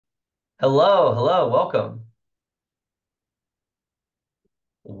Hello, hello, welcome.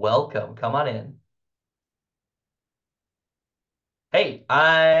 Welcome. Come on in. Hey,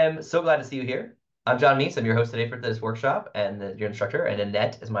 I'm so glad to see you here. I'm John Meese. I'm your host today for this workshop and your instructor, and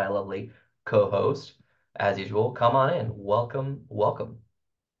Annette is my lovely co-host. As usual, come on in. Welcome, welcome.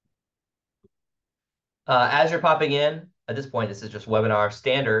 As you're popping in, at this point, this is just webinar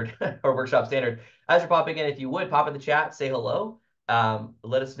standard or workshop standard. As you're popping in, if you would pop in the chat, say hello.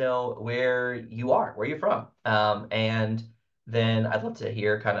 Let us know where you are, where you're from. And then I'd love to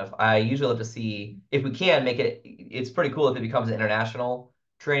hear I usually love to see if we can make it, it's pretty cool if it becomes an international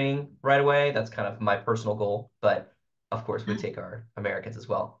training right away. That's kind of my personal goal. But of course, we take our Americans as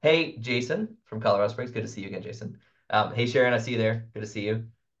well. Hey, Jason from Colorado Springs. Good to see you again, Jason. Hey, Sharon, I see you there. Good to see you.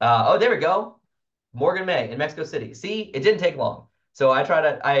 Oh, there we go. Morgan May in Mexico City. See, it didn't take long. So I try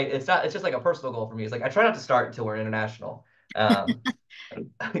to, it's just like a personal goal for me. It's like I try not to start until we're international. Um,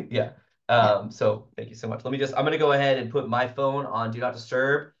 yeah. Yeah. So thank you so much. I'm going to go ahead and put my phone on Do Not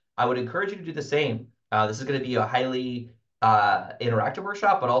Disturb. I would encourage you to do the same. This is going to be a highly interactive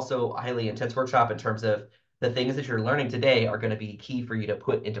workshop, but also a highly intense workshop in terms of the things that you're learning today are going to be key for you to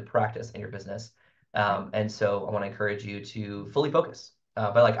put into practice in your business. And so I want to encourage you to fully focus.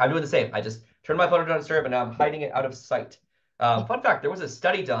 But like I'm doing the same. I just turned my phone on Do Not Disturb and now I'm hiding it out of sight. Fun fact, there was a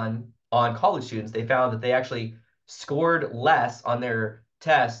study done on college students. They found that they actually scored less on their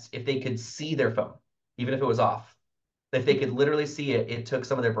tests if they could see their phone, even if it was off. If they could literally see it, it took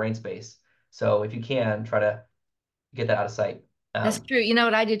some of their brain space. So if you can, try to get that out of sight. That's Um, true. You know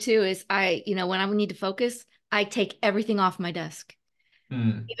what I do too is when I need to focus, I take everything off my desk.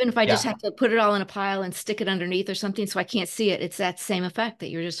 Even if I just yeah, have to put it all in a pile and stick it underneath or something so I can't see it, it's that same effect that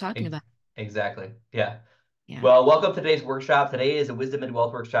you were just talking ex about. exactly. Yeah. Yeah. Well, welcome to today's workshop. Today is a wisdom and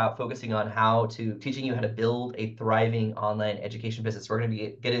wealth workshop focusing on teaching you how to build a thriving online education business. We're going to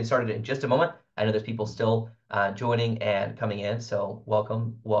be getting started in just a moment. I know there's people still joining and coming in, so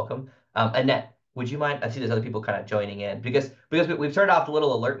welcome, welcome. Annette, would you mind? I see there's other people kind of joining in because we've turned off the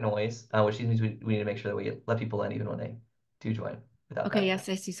little alert noise, which means we need to make sure that we let people in even when they do join without Okay, that. yes,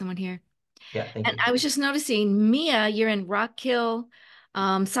 I see someone here. Yeah, thank And you. I was just noticing, Mia, you're in Rock Hill,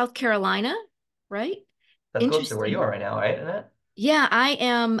 South Carolina, right? That's close to where you Interesting. are right now, right, Annette? Yeah, I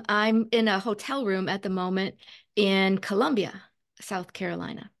am. I'm in a hotel room at the moment in Columbia, South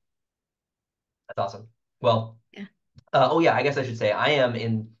Carolina. That's awesome. Well, Yeah. oh yeah, I guess I should say at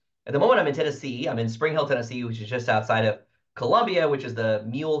the moment I'm in Tennessee. I'm in Spring Hill, Tennessee, which is just outside of Columbia, which is the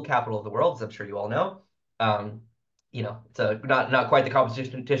mule capital of the world, as I'm sure you all know. Um, it's not quite the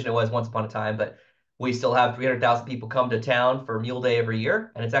competition it was once upon a time, but we still have 300,000 people come to town for Mule Day every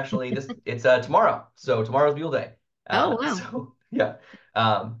year, and it's actually this it's tomorrow. So tomorrow's Mule Day. Oh, wow. So yeah,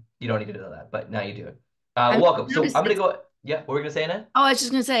 you don't need to know that, but now you do. I've Welcome. So noticed I'm gonna it's go. Yeah, what were we gonna say, Annette? Oh, I was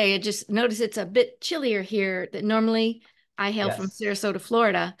just gonna say, I just noticed it's a bit chillier here that normally I hail from Yes. Sarasota,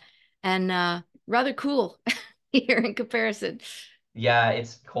 Florida, and rather cool here in comparison. Yeah,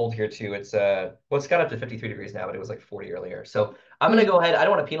 it's cold here too. Well, it's got up to 53 degrees now, but it was like 40 earlier. So I'm gonna go Mm. ahead. I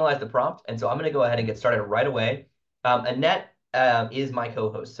don't want to penalize the prompt, and so I'm gonna go ahead and get started right away. Annette is my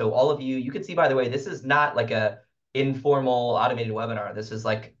co-host. So all of you, you can see by the way, this is not like a informal automated webinar. This is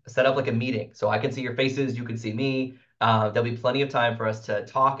like set up like a meeting. So I can see your faces, you can see me. There'll be plenty of time for us to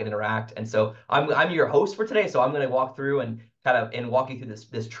talk and interact. And so I'm your host for today. So I'm gonna walk through and walk you through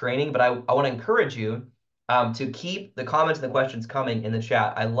this training. But I want to encourage you to keep the comments and the questions coming in the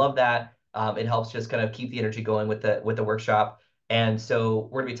chat. I love that. It helps just kind of keep the energy going with the workshop. And so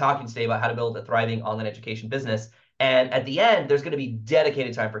we're going to be talking today about how to build a thriving online education business. And at the end, there's going to be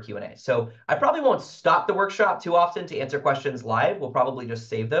dedicated time for Q&A. So I probably won't stop the workshop too often to answer questions live. We'll probably just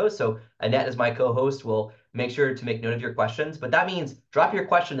save those. So Annette, as my co-host, will make sure to make note of your questions. But that means drop your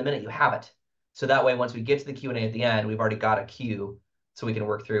question the minute you have it. So that way, once we get to the Q&A at the end, we've already got a queue so we can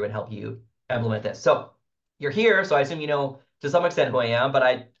work through and help you implement this. So you're here, so I assume you know to some extent who I am, but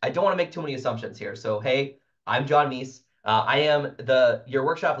I don't want to make too many assumptions here. So hey, I'm John Meese. I am your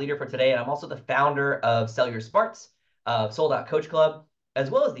workshop leader for today, and I'm also the founder of Sell Your Sparks, of Sold Out Coach Club, as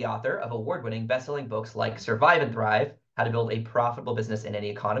well as the author of award-winning best-selling books like Survive and Thrive, How to Build a Profitable Business in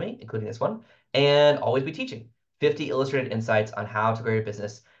Any Economy, including this one, and Always Be Teaching, 50 illustrated insights on how to grow your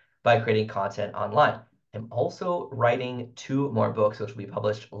business by creating content online. I'm also writing 2 more books, which will be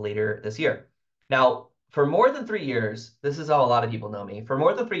published later this year. Now, for more than 3 years, this is how a lot of people know me. For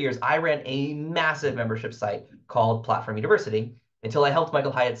more than 3 years, I ran a massive membership site called Platform University until I helped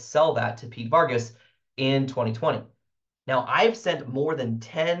Michael Hyatt sell that to Pete Vargas in 2020. Now, I've sent more than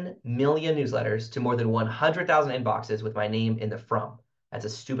 10 million newsletters to more than 100,000 inboxes with my name in the from. That's a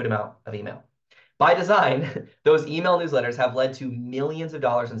stupid amount of email. By design, those email newsletters have led to millions of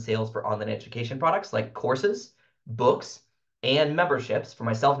dollars in sales for online education products like courses, books, and memberships for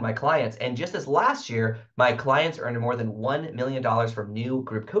myself and my clients. And just this last year, my clients earned more than $1 million from new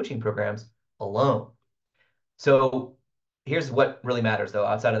group coaching programs alone. So here's what really matters though,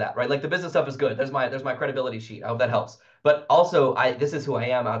 outside of that, right? Like the business stuff is good. There's my credibility sheet. I hope that helps. But also this is who I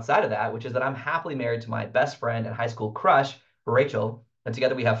am outside of that, which is that I'm happily married to my best friend and high school crush, Rachel, and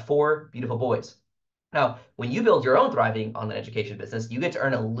together we have 4 beautiful boys. Now, when you build your own thriving online education business, you get to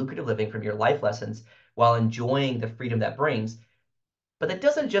earn a lucrative living from your life lessons while enjoying the freedom that brings. But that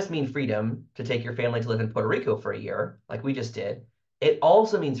doesn't just mean freedom to take your family to live in Puerto Rico for a year, like we just did. It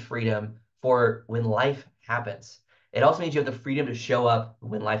also means freedom for when life happens. It also means you have the freedom to show up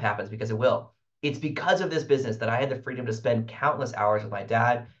when life happens, because it will. It's because of this business that I had the freedom to spend countless hours with my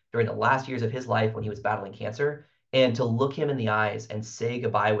dad during the last years of his life when he was battling cancer, and to look him in the eyes and say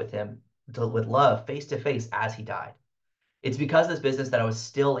goodbye with him with love face to face as he died. It's because of this business that I was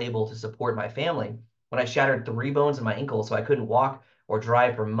still able to support my family when I shattered 3 bones in my ankle so I couldn't walk or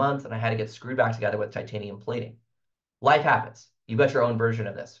drive for months and I had to get screwed back together with titanium plating. Life happens. You've got your own version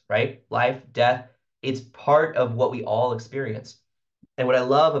of this, right? Life, death, it's part of what we all experience. And what I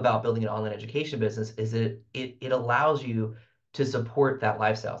love about building an online education business is that it allows you to support that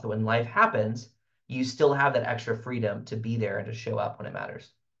lifestyle. So when life happens, you still have that extra freedom to be there and to show up when it matters.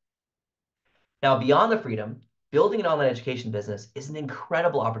 Now, beyond the freedom, building an online education business is an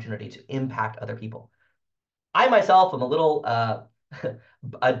incredible opportunity to impact other people. I myself am a little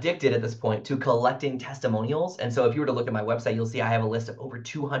addicted at this point to collecting testimonials. And so if you were to look at my website, you'll see I have a list of over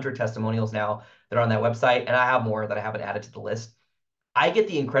 200 testimonials now that are on that website, and I have more that I haven't added to the list. I get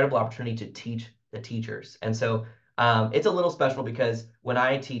the incredible opportunity to teach the teachers. And so it's a little special because when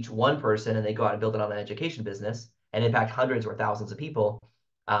I teach one person and they go out and build an online education business and impact hundreds or thousands of people,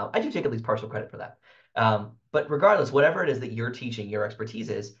 I do take at least partial credit for that. But regardless, whatever it is that you're teaching, your expertise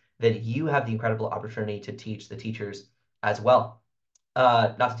is, then you have the incredible opportunity to teach the teachers as well.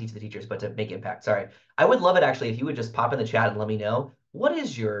 Not to teach the teachers, but to make impact. Sorry. I would love it actually if you would just pop in the chat and let me know what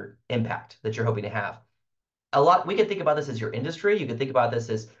is your impact that you're hoping to have. We can think about this as your industry. You can think about this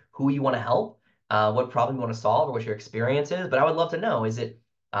as who you want to help, what problem you want to solve, or what your experience is. But I would love to know, is it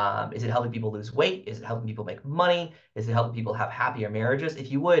helping people lose weight? Is it helping people make money? Is it helping people have happier marriages?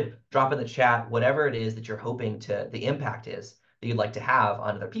 If you would drop in the chat whatever it is that you're hoping the impact is that you'd like to have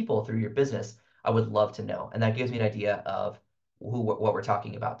on other people through your business, I would love to know. And that gives me an idea of what we're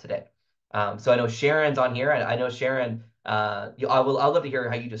talking about today. So I know Sharon's on here. I know Sharon, I'd love to hear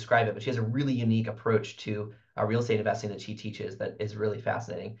how you describe it, but she has a really unique approach to real estate investing that she teaches that is really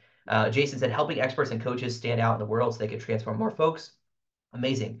fascinating. Jason said, helping experts and coaches stand out in the world so they could transform more folks.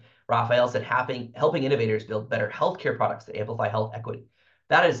 Amazing. Raphael said, helping innovators build better healthcare products that amplify health equity.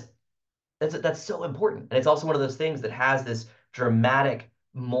 That's so important. And it's also one of those things that has this dramatic,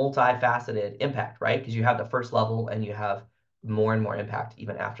 multifaceted impact, right? Because you have the first level and you have more and more impact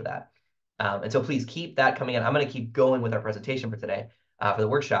even after that. And so please keep that coming in. I'm going to keep going with our presentation for today, for the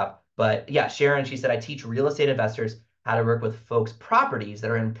workshop. But yeah, Sharon, she said, I teach real estate investors how to work with folks' properties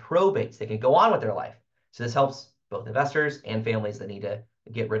that are in probate so they can go on with their life. So this helps both investors and families that need to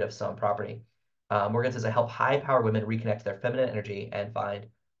get rid of some property. Morgan says, I help high-powered women reconnect to their feminine energy and find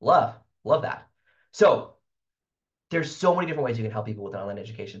love. Love that. So there's so many different ways you can help people with an online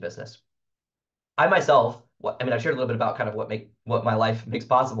education business. I myself, I shared a little bit about kind of what my life makes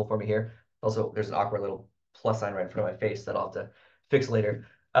possible for me here. Also, there's an awkward little plus sign right in front of my face that I'll have to fix later.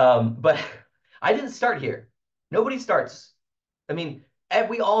 But I didn't start here. Nobody starts. I mean,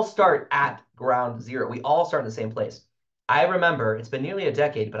 we all start at ground zero. We all start in the same place. I remember, it's been nearly a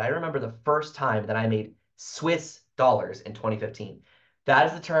decade, but I remember the first time that I made Swiss dollars in 2015. That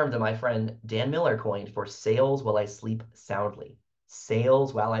is the term that my friend Dan Miller coined for sales while I sleep soundly.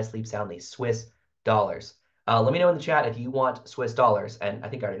 Sales while I sleep soundly, Swiss dollars. Let me know in the chat if you want Swiss dollars, and I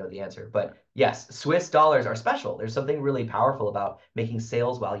think I already know the answer, but yes, Swiss dollars are special. There's something really powerful about making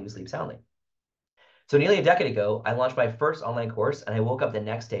sales while you sleep soundly. So nearly a decade ago, I launched my first online course, and I woke up the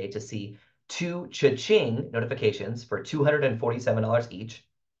next day to see 2 cha-ching notifications for $247 each,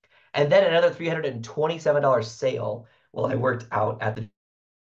 and then another $327 sale while I worked out at the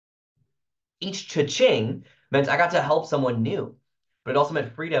each cha-ching meant I got to help someone new, but it also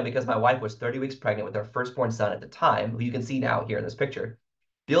meant freedom because my wife was 30 weeks pregnant with our firstborn son at the time, who you can see now here in this picture.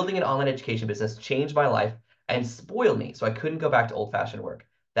 Building an online education business changed my life and spoiled me, so I couldn't go back to old-fashioned work.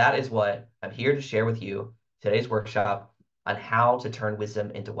 That is what I'm here to share with you today's workshop on how to turn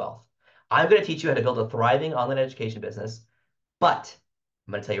wisdom into wealth. I'm going to teach you how to build a thriving online education business, but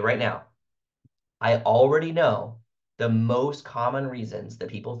I'm going to tell you right now, I already know the most common reasons that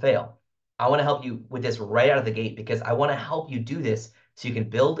people fail. I want to help you with this right out of the gate because I want to help you do this so you can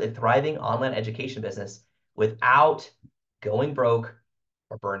build a thriving online education business without going broke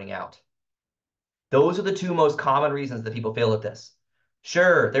or burning out. Those are the two most common reasons that people fail at this.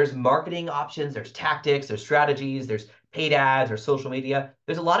 Sure, there's marketing options, there's tactics, there's strategies, there's paid ads or social media.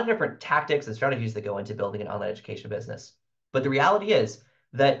 There's a lot of different tactics and strategies that go into building an online education business. But the reality is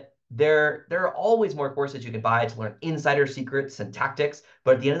that there are always more courses you can buy to learn insider secrets and tactics.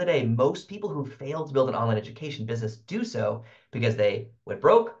 But at the end of the day, most people who fail to build an online education business do so because they went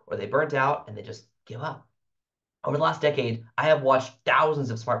broke or they burnt out and they just give up. Over the last decade, I have watched thousands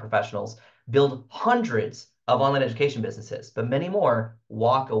of smart professionals build hundreds of online education businesses, but many more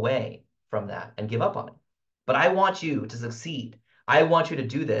walk away from that and give up on it. But I want you to succeed. I want you to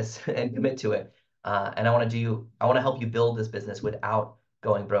do this and commit to it. And I want to help you build this business without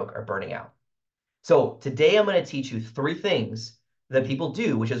going broke or burning out. So today I'm going to teach you 3 things that people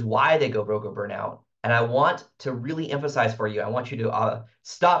do, which is why they go broke or burn out. And I want to really emphasize for you, I want you to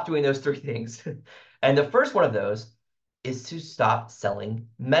stop doing those 3 things. And the first one of those is to stop selling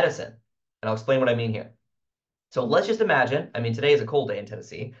medicine. And I'll explain what I mean here. So let's just imagine, I mean, today is a cold day in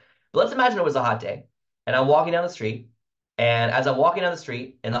Tennessee, but let's imagine it was a hot day and I'm walking down the street. And as I'm walking down the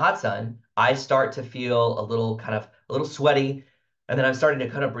street in the hot sun, I start to feel a little sweaty. And then I'm starting to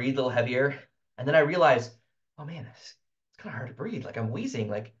kind of breathe a little heavier. And then I realize, oh man, it's kind of hard to breathe. Like I'm wheezing.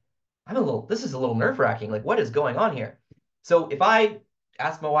 Like this is a little nerve wracking. Like what is going on here? So if I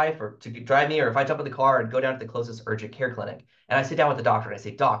ask my wife or to drive me, or if I jump in the car and go down to the closest urgent care clinic and I sit down with the doctor and I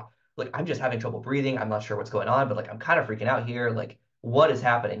say, Doc, look, I'm just having trouble breathing. I'm not sure what's going on, but like I'm kind of freaking out here. Like what is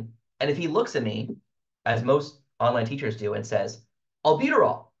happening? And if he looks at me, as most online teachers do, and says,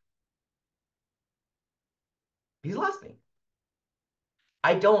 albuterol, he's lost me.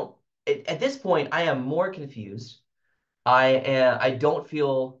 I don't, at this point, I am more confused. I don't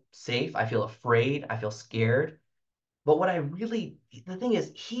feel safe. I feel afraid. I feel scared. But the thing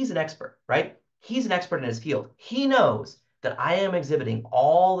is, he's an expert, right? He's an expert in his field. He knows that I am exhibiting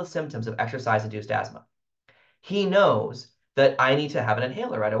all the symptoms of exercise-induced asthma. He knows that I need to have an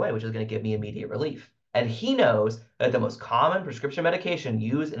inhaler right away, which is going to give me immediate relief. And he knows that the most common prescription medication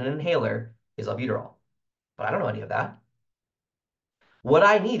used in an inhaler is albuterol. But I don't know any of that. What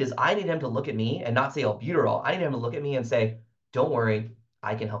I need him to look at me and not say albuterol. I need him to look at me and say, don't worry,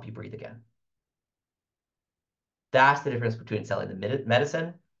 I can help you breathe again. That's the difference between selling the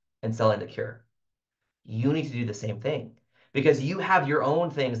medicine and selling the cure. You need to do the same thing because you have your own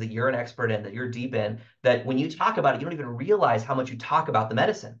things that you're an expert in, that you're deep in, that when you talk about it, you don't even realize how much you talk about the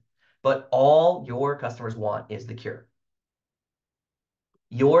medicine. But all your customers want is the cure.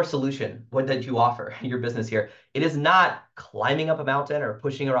 Your solution, what that you offer, your business here, it is not climbing up a mountain or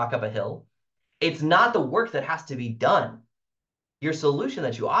pushing a rock up a hill. It's not the work that has to be done. Your solution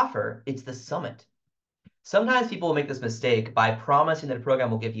that you offer, it's the summit. Sometimes people will make this mistake by promising that a program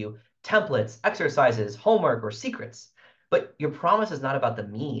will give you templates, exercises, homework, or secrets. But your promise is not about the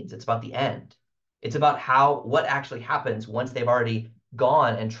means, it's about the end. It's about what actually happens once they've already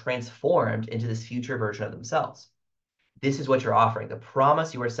gone and transformed into this future version of themselves. This is what you're offering. The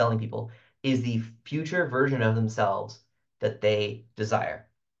promise you are selling people is the future version of themselves that they desire.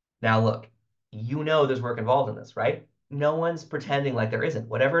 Now, look, you know there's work involved in this, right? No one's pretending like there isn't.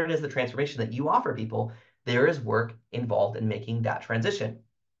 Whatever it is, the transformation that you offer people, there is work involved in making that transition.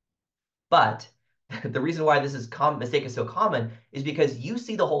 But the reason why this mistake is so common is because you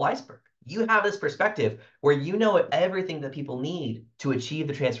see the whole iceberg. You have this perspective where you know everything that people need to achieve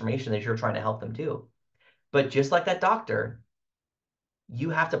the transformation that you're trying to help them do. But just like that doctor, you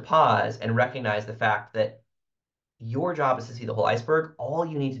have to pause and recognize the fact that your job is to see the whole iceberg. All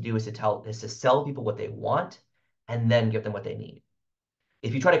you need to do is to sell people what they want and then give them what they need.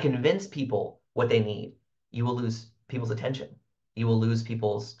 If you try to convince people what they need, you will lose people's attention. You will lose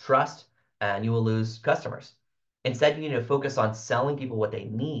people's trust and you will lose customers. Instead, you need to focus on selling people what they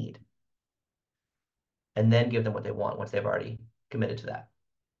need and then give them what they want once they've already committed to that.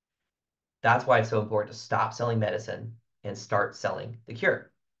 That's why it's so important to stop selling medicine and start selling the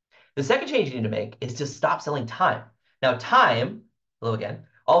cure. The second change you need to make is to stop selling time. Now, time, hello again,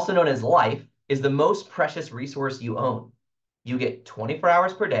 also known as life, is the most precious resource you own. You get 24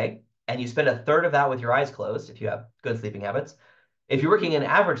 hours per day, and you spend a third of that with your eyes closed if you have good sleeping habits. If you're working an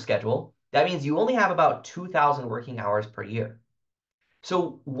average schedule, that means you only have about 2,000 working hours per year.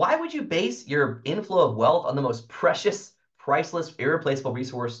 So why would you base your inflow of wealth on the most precious, priceless, irreplaceable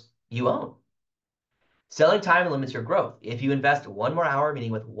resource you own? Selling time limits your growth. If you invest one more hour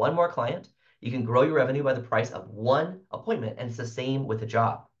meeting with one more client, you can grow your revenue by the price of one appointment, and it's the same with a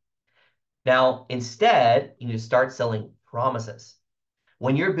job. Now, instead, you need to start selling promises.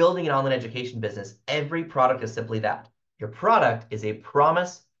 When you're building an online education business, every product is simply that. Your product is a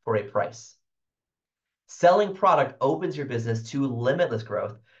promise for a price. Selling product opens your business to limitless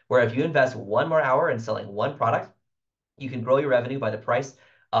growth, where if you invest one more hour in selling one product, you can grow your revenue by the price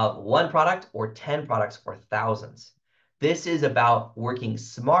of one product or 10 products or thousands. This is about working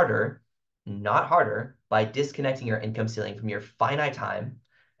smarter, not harder, by disconnecting your income ceiling from your finite time.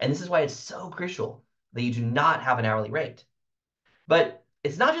 And this is why it's so crucial that you do not have an hourly rate. But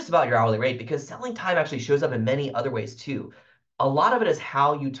it's not just about your hourly rate, because selling time actually shows up in many other ways too. A lot of it is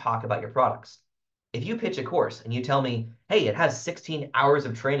how you talk about your products. If you pitch a course and you tell me, hey, it has 16 hours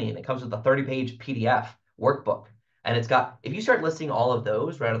of training and it comes with a 30-page PDF workbook, and if you start listing all of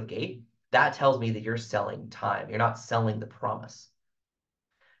those right out of the gate, that tells me that you're selling time. You're not selling the promise.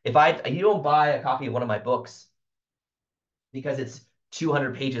 If you don't buy a copy of one of my books because it's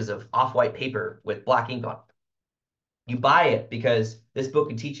 200 pages of off-white paper with black ink on it. You buy it because this book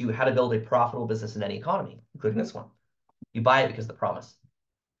can teach you how to build a profitable business in any economy, including this one. You buy it because of the promise.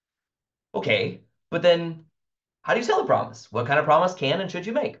 Okay, but then how do you sell a promise? What kind of promise can and should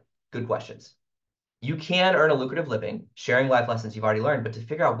you make? Good questions. You can earn a lucrative living sharing life lessons you've already learned, but to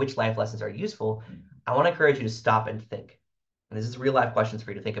figure out which life lessons are useful, I want to encourage you to stop and think. And this is real life questions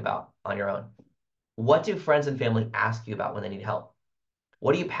for you to think about on your own. What do friends and family ask you about when they need help?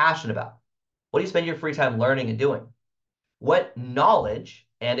 What are you passionate about? What do you spend your free time learning and doing? What knowledge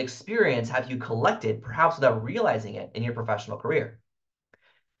and experience have you collected, perhaps without realizing it, in your professional career?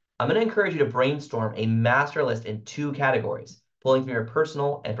 I'm going to encourage you to brainstorm a master list in two categories, pulling from your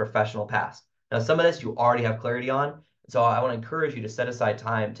personal and professional past. Now, some of this you already have clarity on, so I want to encourage you to set aside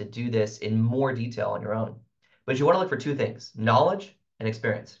time to do this in more detail on your own. But you want to look for two things: knowledge and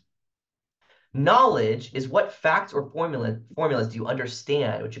experience. Knowledge is what facts or formulas do you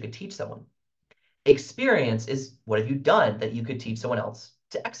understand, which you could teach someone. Experience is what have you done that you could teach someone else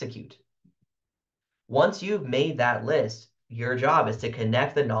to execute. Once you've made that list, your job is to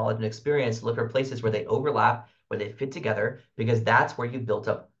connect the knowledge and experience, look for places where they overlap, where they fit together, because that's where you've built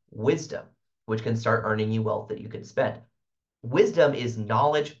up wisdom, which can start earning you wealth that you can spend. Wisdom is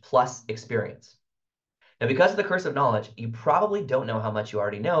knowledge plus experience. Now, because of the curse of knowledge, you probably don't know how much you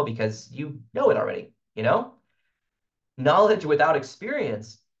already know because you know it already, you know? Knowledge without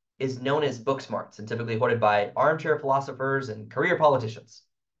experience is known as book smarts and typically hoarded by armchair philosophers and career politicians.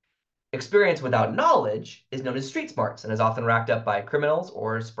 Experience without knowledge is known as street smarts and is often racked up by criminals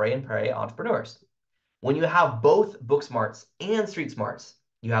or spray and pray entrepreneurs. When you have both book smarts and street smarts,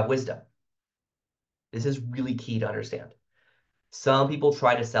 you have wisdom. This is really key to understand. Some people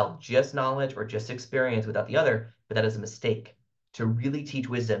try to sell just knowledge or just experience without the other, but that is a mistake. To really teach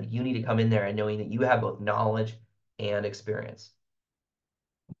wisdom, you need to come in there and knowing that you have both knowledge and experience.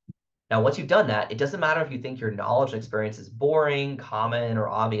 Now, once you've done that, it doesn't matter if you think your knowledge and experience is boring, common, or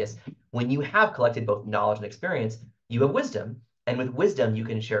obvious. When you have collected both knowledge and experience, you have wisdom. And with wisdom, you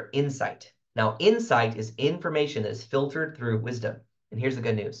can share insight. Now, insight is information that is filtered through wisdom. And here's the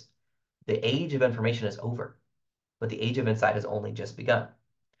good news. The age of information is over, but the age of insight has only just begun.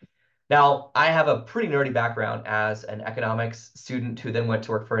 Now, I have a pretty nerdy background as an economics student who then went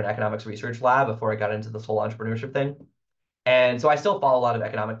to work for an economics research lab before I got into this whole entrepreneurship thing. And so I still follow a lot of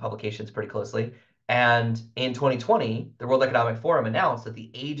economic publications pretty closely. And in 2020, the World Economic Forum announced that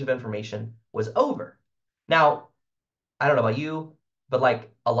the age of information was over. Now, I don't know about you, but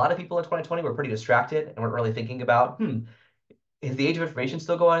like a lot of people in 2020 were pretty distracted and weren't really thinking about, is the age of information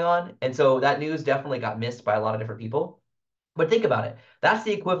still going on? And so that news definitely got missed by a lot of different people. But think about it. That's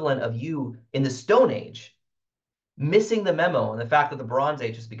the equivalent of you in the Stone Age missing the memo and the fact that the Bronze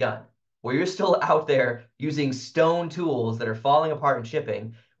Age has begun, where you're still out there using stone tools that are falling apart and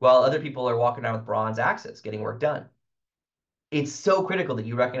shipping, while other people are walking around with bronze axes getting work done. It's so critical that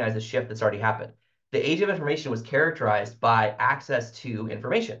you recognize the shift that's already happened. The age of information was characterized by access to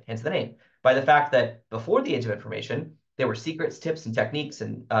information, hence the name, by the fact that before the age of information, there were secrets, tips, and techniques,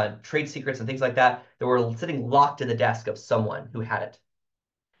 and trade secrets and things like that that were sitting locked in the desk of someone who had it.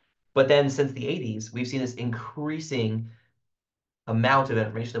 But then since the 80s, we've seen this increasing amount of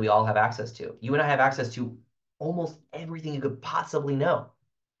information that we all have access to. You and I have access to almost everything you could possibly know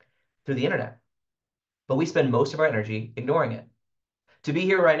through the internet, but we spend most of our energy ignoring it. To be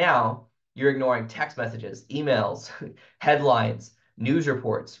here right now, you're ignoring text messages, emails, headlines, news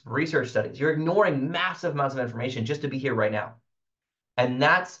reports, research studies. You're ignoring massive amounts of information just to be here right now. And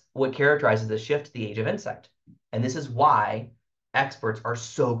that's what characterizes the shift to the age of insight. And this is why experts are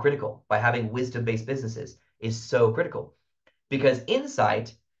so critical. By having wisdom-based businesses is so critical. Because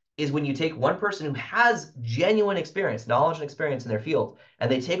insight is when you take one person who has genuine experience, knowledge and experience in their field, and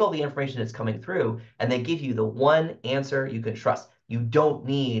they take all the information that's coming through, and they give you the one answer you can trust. You don't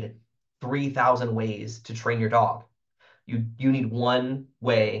need 3,000 ways to train your dog. You need one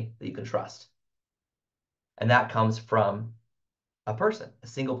way that you can trust. And that comes from a person, a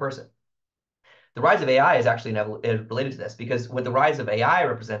single person. The rise of AI is actually related to this because what the rise of AI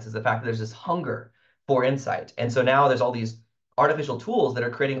represents is the fact that there's this hunger for insight. And so now there's all these artificial tools that are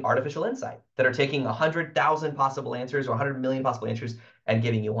creating artificial insight that are taking 100,000 possible answers or 100 million possible answers and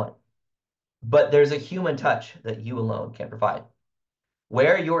giving you one. But there's a human touch that you alone can provide.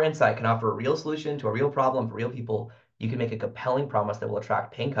 Where your insight can offer a real solution to a real problem for real people, you can make a compelling promise that will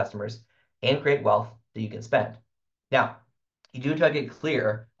attract paying customers and create wealth that you can spend. Now, you do have to get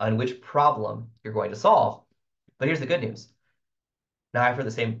clear on which problem you're going to solve. But here's the good news. Now, I've heard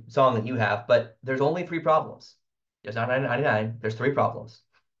the same song that you have, but there's only three problems. There's not 99, there's three problems.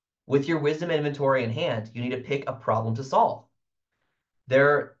 With your wisdom inventory in hand, you need to pick a problem to solve.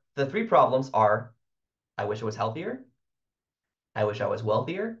 The three problems are, I wish I was healthier, I wish I was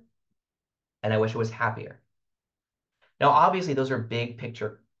wealthier, and I wish I was happier. Now, obviously, those are big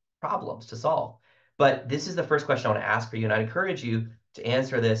picture problems to solve. But this is the first question I want to ask for you, and I'd encourage you to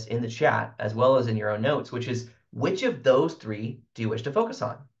answer this in the chat as well as in your own notes, which is, which of those three do you wish to focus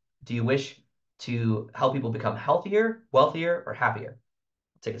on? Do you wish to help people become healthier, wealthier, or happier?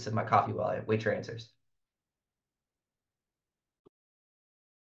 I'll take a sip of my coffee while I wait your answers.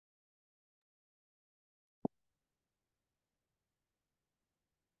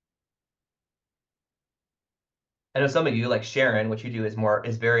 I know some of you, like Sharon, what you do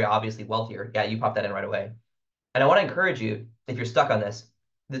is very obviously wealthier. Yeah, you pop that in right away. And I want to encourage you, if you're stuck on this,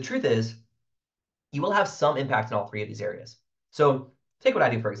 the truth is you will have some impact in all three of these areas. So take what I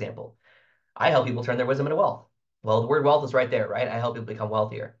do, for example. I help people turn their wisdom into wealth. Well, the word wealth is right there, right? I help people become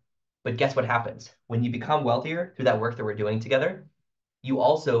wealthier. But guess what happens? When you become wealthier through that work that we're doing together, you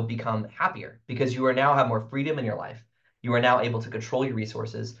also become happier because you are now have more freedom in your life. You are now able to control your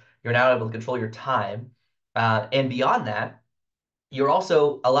resources. You're now able to control your time. And beyond that, you're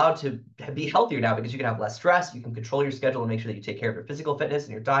also allowed to be healthier now because you can have less stress. You can control your schedule and make sure that you take care of your physical fitness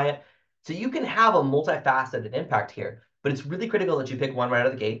and your diet. So you can have a multifaceted impact here. But it's really critical that you pick one right out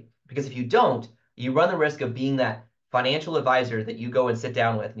of the gate because if you don't, you run the risk of being that financial advisor that you go and sit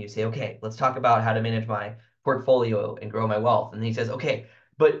down with and you say, okay, let's talk about how to manage my portfolio and grow my wealth. And then he says, okay,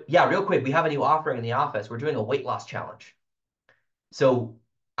 but yeah, real quick, we have a new offering in the office. We're doing a weight loss challenge. So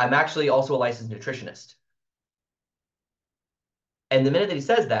I'm actually also a licensed nutritionist. And the minute that he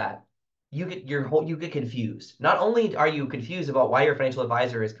says that, you get confused. Not only are you confused about why your financial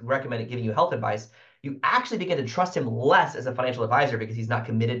advisor is recommending giving you health advice, you actually begin to trust him less as a financial advisor because he's not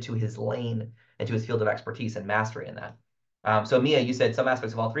committed to his lane and to his field of expertise and mastery in that. So Mia, you said some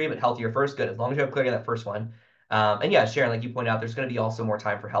aspects of all three, but healthier first, good. As long as you have clarity on that first one. And yeah, Sharon, like you pointed out, there's going to be also more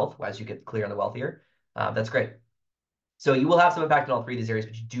time for health as you get clear on the wealthier. That's great. So you will have some impact in all three of these areas,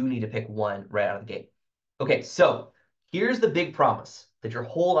 but you do need to pick one right out of the gate. Okay, so here's the big promise that your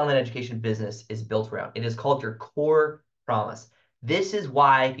whole online education business is built around. It is called your core promise. This is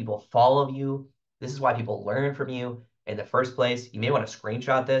why people follow you. This is why people learn from you in the first place. You may want to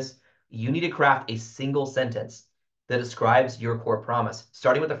screenshot this. You need to craft a single sentence that describes your core promise,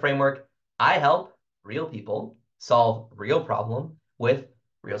 starting with the framework, I help real people solve real problem with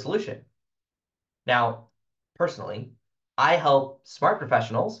real solution. Now, personally, I help smart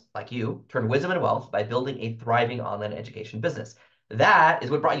professionals like you turn wisdom into wealth by building a thriving online education business. That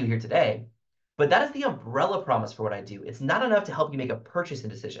is what brought you here today. But that is the umbrella promise for what I do. It's not enough to help you make a purchasing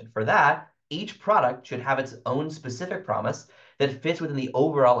decision. For that, each product should have its own specific promise that fits within the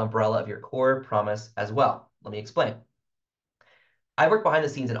overall umbrella of your core promise as well. Let me explain. I work behind the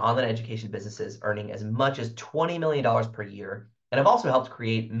scenes in online education businesses earning as much as $20 million per year, and I've also helped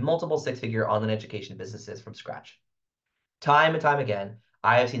create multiple six-figure online education businesses from scratch. Time and time again,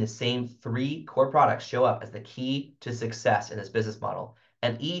 I have seen the same three core products show up as the key to success in this business model,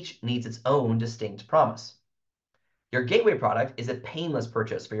 and each needs its own distinct promise. Your gateway product is a painless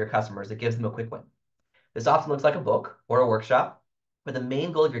purchase for your customers that gives them a quick win. This often looks like a book or a workshop, but the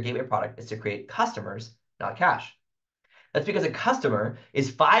main goal of your gateway product is to create customers, not cash. That's because a customer is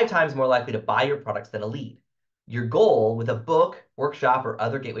 5 times more likely to buy your products than a lead. Your goal with a book, workshop, or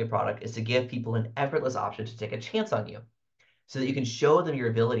other gateway product is to give people an effortless option to take a chance on you so that you can show them your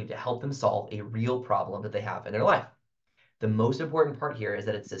ability to help them solve a real problem that they have in their life. The most important part here is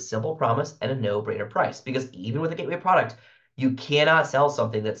that it's a simple promise and a no-brainer price because even with a gateway product, you cannot sell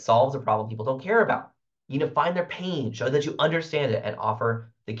something that solves a problem people don't care about. You need to find their pain, show that you understand it, and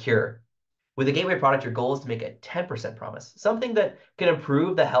offer the cure. With a gateway product, your goal is to make a 10% promise, something that can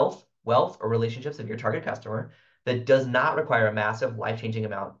improve the health, wealth, or relationships of your target customer that does not require a massive life-changing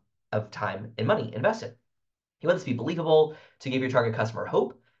amount of time and money invested. You want this to be believable, to give your target customer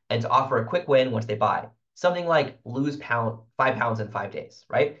hope, and to offer a quick win once they buy. Something like lose 5 pounds in 5 days,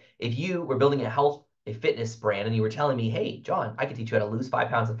 right? If you were building a fitness brand, and you were telling me, hey, John, I can teach you how to lose 5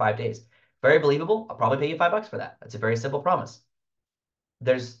 pounds in 5 days. Very believable. I'll probably pay you $5 for that. That's a very simple promise.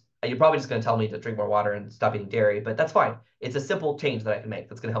 You're probably just going to tell me to drink more water and stop eating dairy, but that's fine. It's a simple change that I can make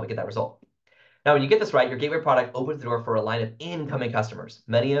that's going to help me get that result. Now, when you get this right, your gateway product opens the door for a line of incoming customers,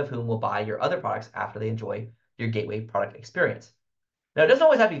 many of whom will buy your other products after they enjoy your gateway product experience. Now, it doesn't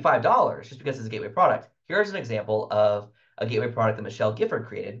always have to be $5 just because it's a gateway product. Here's an example of a gateway product that Michelle Gifford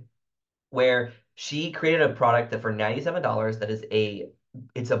created, where she created a product that for $97 that is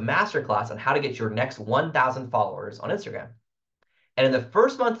it's a masterclass on how to get your next 1,000 followers on Instagram. And in the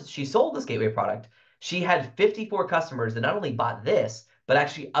first month she sold this gateway product, she had 54 customers that not only bought this, but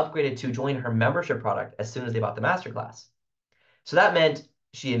actually upgraded to join her membership product as soon as they bought the masterclass. So that meant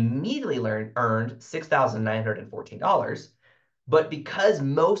she immediately earned $6,914. But because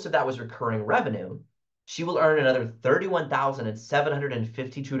most of that was recurring revenue, she will earn another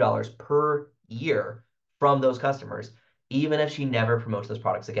 $31,752 per year from those customers, even if she never promotes those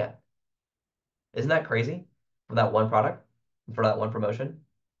products again. Isn't that crazy? For that one product, for that one promotion?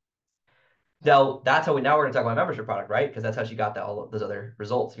 Now, now we're going to talk about membership product, right? Because that's how she got all of those other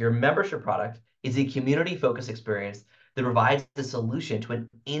results. Your membership product is a community-focused experience that provides a solution to an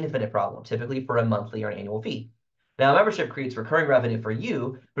infinite problem, typically for a monthly or an annual fee. Now, membership creates recurring revenue for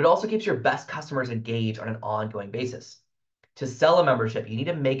you, but it also keeps your best customers engaged on an ongoing basis. To sell a membership, you need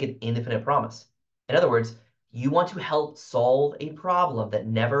to make an infinite promise. In other words, you want to help solve a problem that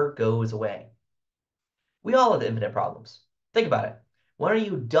never goes away. We all have infinite problems. Think about it. When are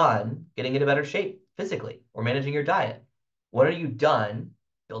you done getting into better shape physically or managing your diet? When are you done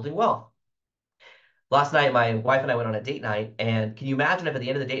building wealth? Last night, my wife and I went on a date night, and can you imagine if at the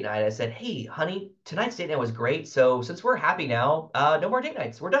end of the date night I said, hey, honey, tonight's date night was great, so since we're happy now, no more date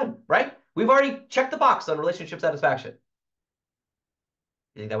nights. We're done, right? We've already checked the box on relationship satisfaction.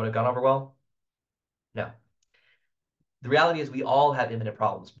 You think that would have gone over well? No. The reality is we all have infinite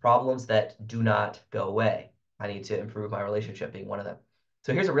problems, problems that do not go away. I need to improve my relationship being one of them.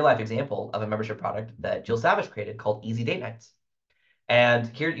 So here's a real life example of a membership product that Jill Savage created called Easy Date Nights. And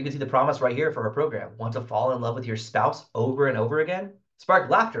here you can see the promise right here for her program. Want to fall in love with your spouse over and over again? Spark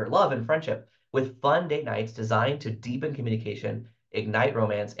laughter, love, and friendship with fun date nights designed to deepen communication, ignite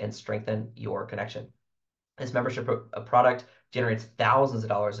romance, and strengthen your connection. This membership product generates thousands of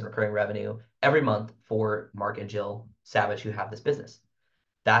dollars in recurring revenue every month for Mark and Jill Savage, who have this business.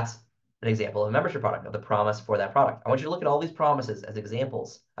 That's an example of a membership product, of the promise for that product. I want you to look at all these promises as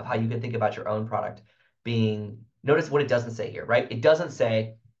examples of how you can think about your own product being, notice what it doesn't say here, right? It doesn't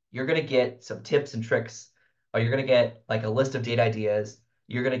say you're going to get some tips and tricks, or you're going to get like a list of date ideas.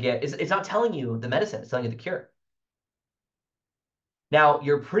 You're going to get, it's not telling you the medicine, it's telling you the cure. Now,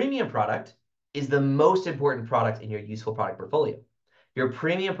 your premium product is the most important product in your useful product portfolio. Your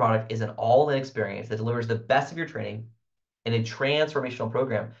premium product is an all-in experience that delivers the best of your training in a transformational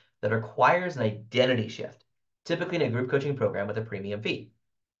program that requires an identity shift, typically in a group coaching program with a premium fee.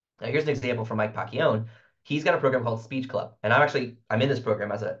 Now, here's an example from Mike Pacquione. He's got a program called Speech Club, and I'm in this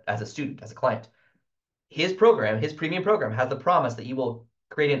program as a student, as a client. His program, his premium program, has the promise that you will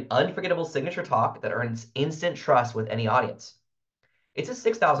create an unforgettable signature talk that earns instant trust with any audience. It's a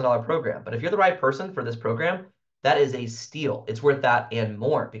 $6,000 program, but if you're the right person for this program, that is a steal. It's worth that and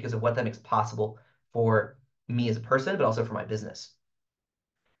more because of what that makes possible for me as a person, but also for my business.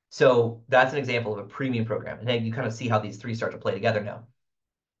 So that's an example of a premium program. And then you kind of see how these three start to play together now.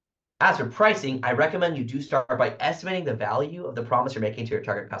 As for pricing, I recommend you do start by estimating the value of the promise you're making to your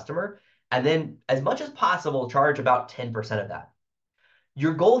target customer, and then as much as possible, charge about 10% of that.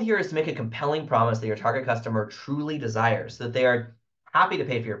 Your goal here is to make a compelling promise that your target customer truly desires so that they are happy to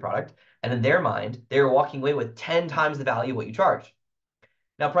pay for your product. And in their mind, they are walking away with 10 times the value of what you charge.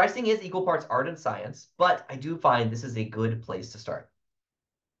 Now, pricing is equal parts art and science, but I do find this is a good place to start.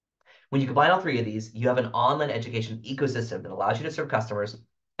 When you combine all three of these, you have an online education ecosystem that allows you to serve customers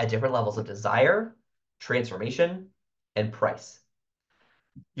at different levels of desire, transformation, and price.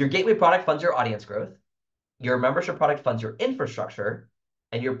 Your gateway product funds your audience growth, your membership product funds your infrastructure,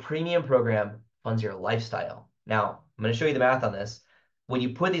 and your premium program funds your lifestyle. Now, I'm going to show you the math on this. When you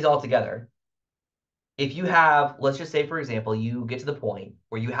put these all together, if you have, let's just say, for example, you get to the point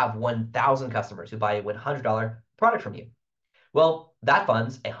where you have 1,000 customers who buy a $100 product from you. Well, that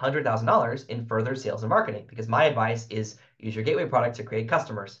funds $100,000 in further sales and marketing because my advice is use your gateway product to create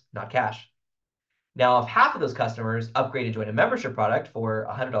customers, not cash. Now, if half of those customers upgrade to join a membership product for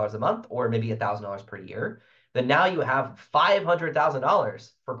 $100 a month or maybe $1,000 per year, then now you have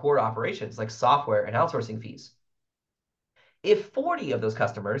 $500,000 for core operations like software and outsourcing fees. If 40 of those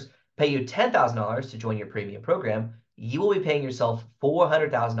customers pay you $10,000 to join your premium program, you will be paying yourself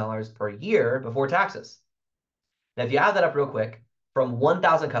 $400,000 per year before taxes. Now, if you add that up real quick, from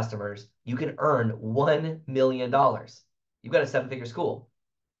 1,000 customers, you can earn $1 million. You've got a seven-figure school.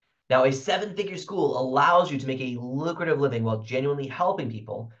 Now, a seven-figure school allows you to make a lucrative living while genuinely helping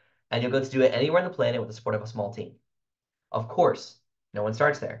people, and you'll get to do it anywhere on the planet with the support of a small team. Of course, no one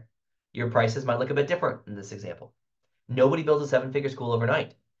starts there. Your prices might look a bit different in this example. Nobody builds a seven-figure school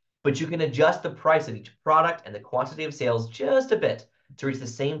overnight, but you can adjust the price of each product and the quantity of sales just a bit to reach the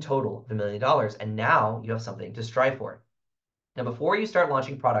same total of $1 million, and now you have something to strive for. Now, before you start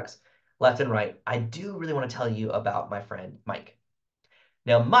launching products left and right, I do really want to tell you about my friend Mike.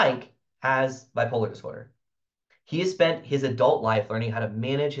 Now, Mike has bipolar disorder. He has spent his adult life learning how to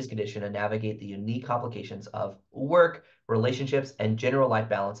manage his condition and navigate the unique complications of work, relationships, and general life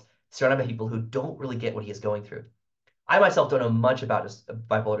balance surrounded by people who don't really get what he is going through. I myself don't know much about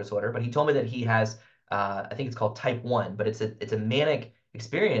bipolar disorder, but he told me that he has, I think it's called type 1, but it's a manic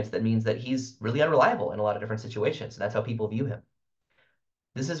experience that means that he's really unreliable in a lot of different situations, and that's how people view him.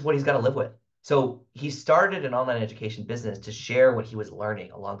 This is what he's got to live with. So he started an online education business to share what he was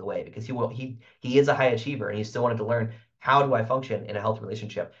learning along the way because he is a high achiever and he still wanted to learn, how do I function in a healthy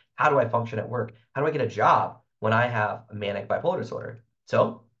relationship? How do I function at work? How do I get a job when I have a manic bipolar disorder?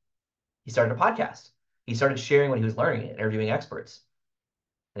 So he started a podcast. He started sharing what he was learning and interviewing experts.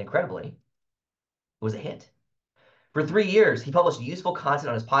 And incredibly, it was a hit. For 3 years, he published useful content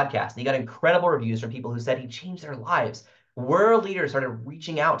on his podcast, and he got incredible reviews from people who said he changed their lives. World leaders started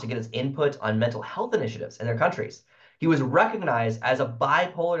reaching out to get his input on mental health initiatives in their countries. He was recognized as a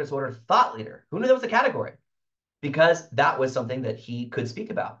bipolar disorder thought leader. Who knew that was a category? Because that was something that he could speak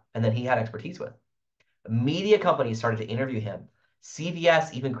about and that he had expertise with. Media companies started to interview him.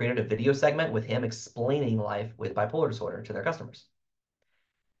 CVS even created a video segment with him explaining life with bipolar disorder to their customers.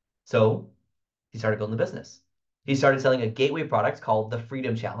 So he started building the business. He started selling a gateway product called the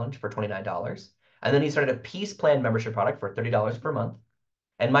Freedom Challenge for $29. And then he started a Peace Plan membership product for $30 per month.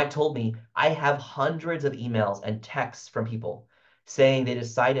 And Mike told me, I have hundreds of emails and texts from people saying they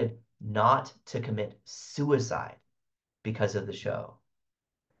decided not to commit suicide because of the show.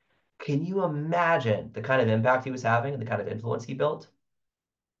 Can you imagine the kind of impact he was having and the kind of influence he built?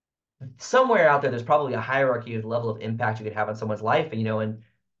 Somewhere out there's probably a hierarchy of the level of impact you could have on someone's life. And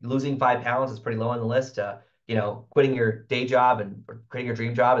losing 5 pounds is pretty low on the list. Quitting your day job and quitting your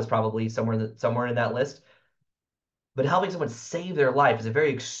dream job is probably somewhere in that list. But helping someone save their life is a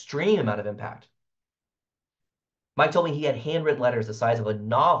very extreme amount of impact. Mike told me he had handwritten letters the size of a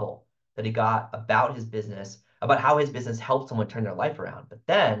novel that he got about his business, about how his business helped someone turn their life around. But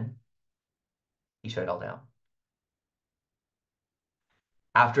then he shut it all down.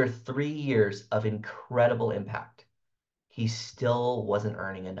 After 3 years of incredible impact, he still wasn't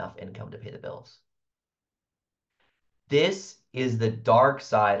earning enough income to pay the bills. This is the dark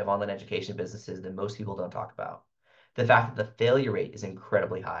side of online education businesses that most people don't talk about. The fact that the failure rate is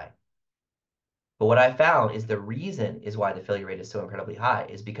incredibly high. But what I found is the reason is why the failure rate is so incredibly high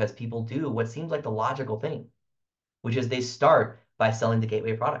is because people do what seems like the logical thing, which is they start by selling the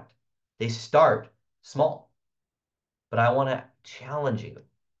gateway product. They start small. But I want to challenge you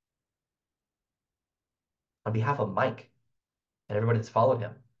on behalf of Mike and everybody that's followed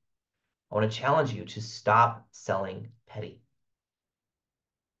him. I want to challenge you to stop selling petty.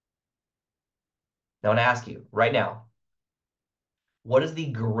 Now, I want to ask you right now, what is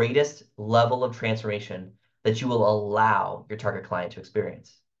the greatest level of transformation that you will allow your target client to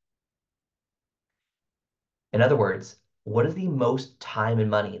experience? In other words, what is the most time and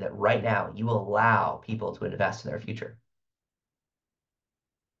money that right now you allow people to invest in their future?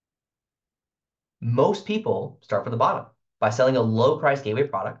 Most people start from the bottom by selling a low-price gateway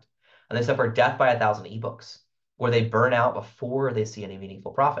product, and they suffer death by 1,000 ebooks, or they burn out before they see any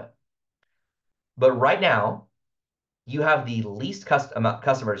meaningful profit. But right now, you have the least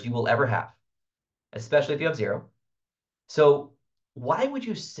customers you will ever have, especially if you have zero. So why would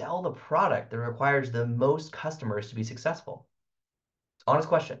you sell the product that requires the most customers to be successful? Honest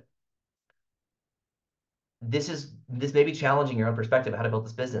question. This may be challenging your own perspective of how to build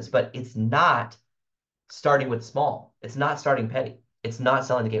this business, but it's not starting with small. It's not starting petty. It's not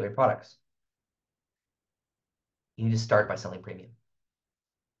selling the gateway products. You need to start by selling premium.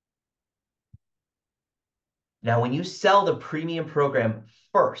 Now, when you sell the premium program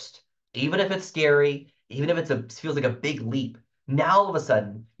first, even if it's scary, even if it feels like a big leap, now all of a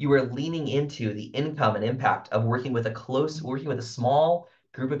sudden you are leaning into the income and impact of working with a small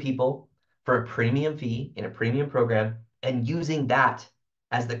group of people for a premium fee in a premium program and using that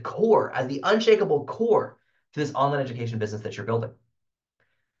as the core, as the unshakable core to this online education business that you're building.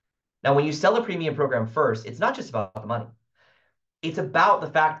 Now, when you sell a premium program first, it's not just about the money. It's about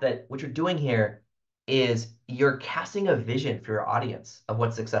the fact that what you're doing here is you're casting a vision for your audience of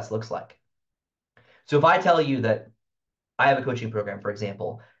what success looks like. So if I tell you that I have a coaching program, for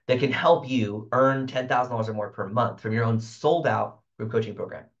example, that can help you earn $10,000 or more per month from your own sold out group coaching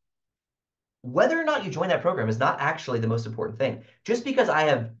program, whether or not you join that program is not actually the most important thing. Just because I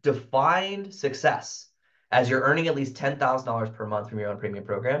have defined success as you're earning at least $10,000 per month from your own premium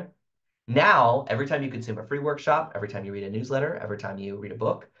program, now every time you consume a free workshop, every time you read a newsletter, every time you read a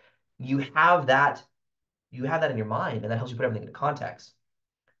book, you have that in your mind, and that helps you put everything into context.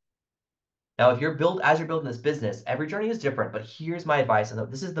 Now, as you're building this business, every journey is different, but here's my advice,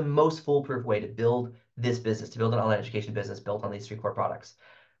 and this is the most foolproof way to build this business, to build an online education business built on these three core products.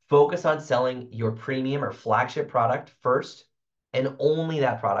 Focus on selling your premium or flagship product first, and only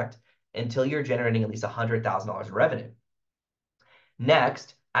that product, until you're generating at least $100,000 in revenue.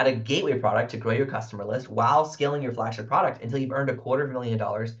 Next, add a gateway product to grow your customer list while scaling your flagship product until you've earned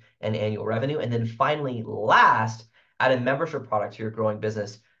 $250,000 in annual revenue. And then finally, last, add a membership product to your growing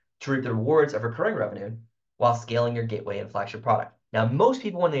business to reap the rewards of recurring revenue while scaling your gateway and flagship product. Now, most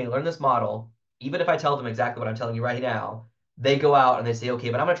people, when they learn this model, even if I tell them exactly what I'm telling you right now, they go out and they say,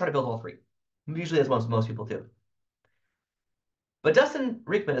 okay, but I'm going to try to build all three. Usually that's what most people do. But Dustin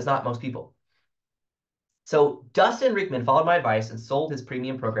Rickman is not most people. So Dustin Rickman followed my advice and sold his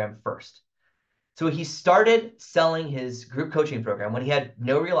premium program first. So he started selling his group coaching program when he had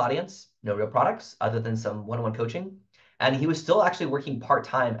no real audience, no real products other than some one-on-one coaching. And he was still actually working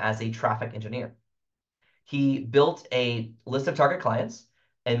part-time as a traffic engineer. He built a list of target clients,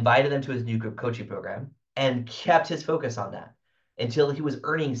 invited them to his new group coaching program, and kept his focus on that until he was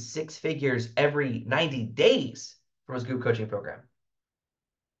earning six figures every 90 days from his group coaching program.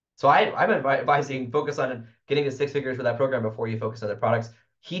 So I'm advising focus on getting to six figures for that program before you focus on other products.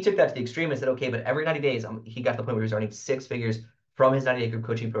 He took that to the extreme and said, okay, but every 90 days, he got to the point where he was earning six figures from his 90-day group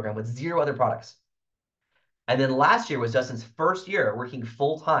coaching program with zero other products. And then last year was Dustin's first year working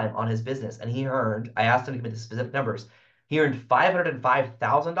full-time on his business. And he earned, I asked him to give me the specific numbers, he earned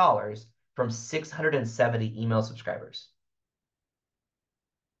 $505,000 from 670 email subscribers.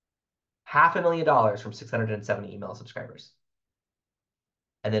 $500,000 from 670 email subscribers.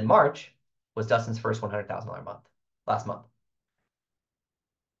 And then March was Dustin's first $100,000 month, last month.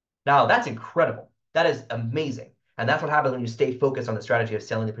 Now, that's incredible. That is amazing. And that's what happens when you stay focused on the strategy of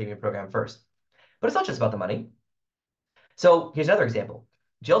selling the premium program first. But it's not just about the money. So here's another example.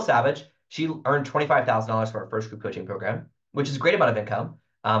 Jill Savage, she earned $25,000 for her first group coaching program, which is a great amount of income,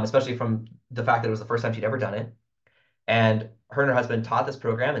 especially from the fact that it was the first time she'd ever done it. And her and her husband taught this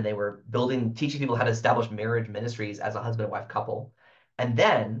program, and they were teaching people how to establish marriage ministries as a husband and wife couple. And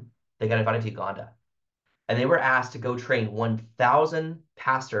then they got invited to Uganda. And they were asked to go train 1,000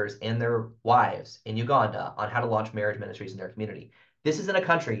 pastors and their wives in Uganda on how to launch marriage ministries in their community. This is in a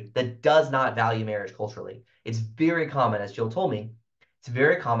country that does not value marriage culturally. It's very common, as Jill told me, it's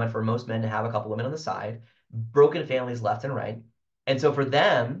very common for most men to have a couple women on the side, broken families left and right. And so for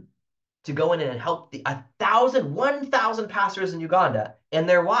them to go in and help 1,000 pastors in Uganda and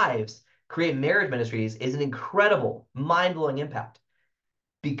their wives create marriage ministries is an incredible, mind-blowing impact.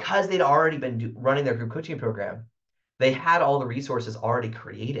 Because they'd already been running their group coaching program, they had all the resources already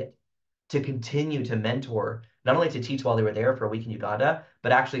created to continue to mentor, not only to teach while they were there for a week in Uganda,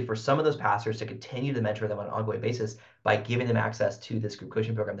 but actually for some of those pastors to continue to mentor them on an ongoing basis by giving them access to this group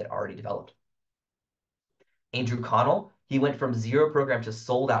coaching program they'd already developed. Andrew Connell, he went from zero program to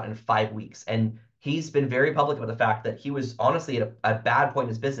sold out in 5 weeks. And he's been very public about the fact that he was honestly at a bad point in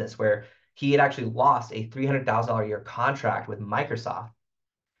his business where he had actually lost a $300,000 a year contract with Microsoft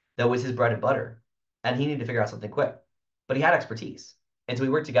that was his bread and butter. And he needed to figure out something quick. But he had expertise. And so we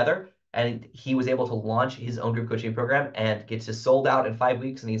worked together, and he was able to launch his own group coaching program and get to sold out in 5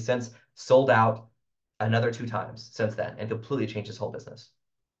 weeks. And he's since sold out another 2 times since then and completely changed his whole business.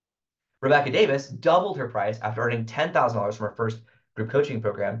 Rebecca Davis doubled her price after earning $10,000 from her first group coaching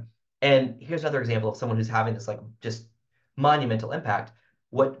program. And here's another example of someone who's having this like just monumental impact.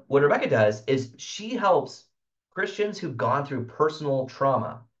 What Rebecca does is she helps Christians who've gone through personal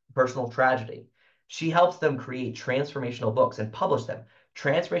trauma, personal tragedy. She helps them create transformational books and publish them.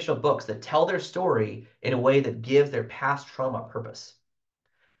 Transformational books that tell their story in a way that gives their past trauma purpose.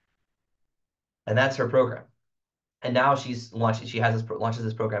 And that's her program. And now she launches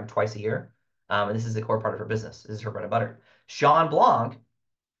this program twice a year. And this is the core part of her business. This is her bread and butter. Sean Blanc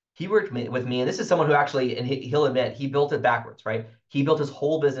He worked with me, and this is someone who actually, and he'll admit, he built it backwards, right? He built his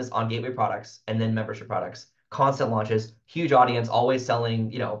whole business on gateway products and then membership products, constant launches, huge audience, always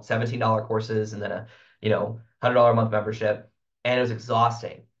selling, $17 courses and then a, $100 a month membership. And it was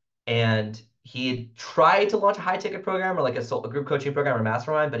exhausting. And he tried to launch a high ticket program or like a group coaching program or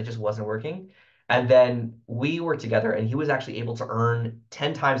mastermind, but it just wasn't working. And then we worked together, and he was actually able to earn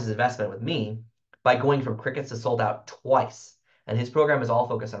 10 times his investment with me by going from crickets to sold out twice. And his program is all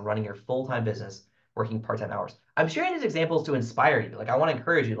focused on running your full-time business, working part-time hours. I'm sharing these examples to inspire you. Like, I want to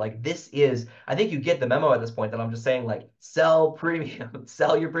encourage you. Like, I think you get the memo at this point that I'm just saying, like, sell premium,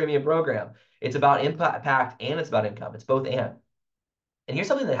 sell your premium program. It's about impact and it's about income. It's both and. And here's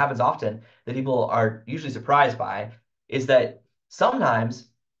something that happens often that people are usually surprised by is that sometimes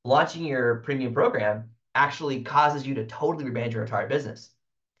launching your premium program actually causes you to totally rebrand your entire business.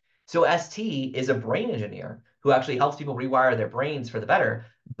 So ST is a brain engineer who actually helps people rewire their brains for the better,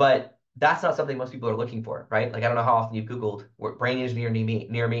 but that's not something most people are looking for, right? Like, I don't know how often you've Googled brain engineer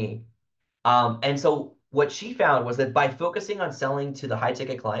near me. And so what she found was that by focusing on selling to the high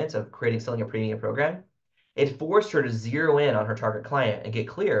ticket clients of selling a premium program, it forced her to zero in on her target client and get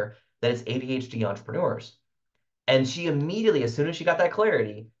clear that it's ADHD entrepreneurs. And she immediately, as soon as she got that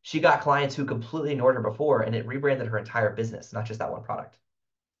clarity, she got clients who completely ignored her before, and it rebranded her entire business, not just that one product.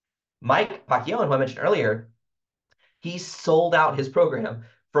 Mike Pacquiao, who I mentioned earlier, he sold out his program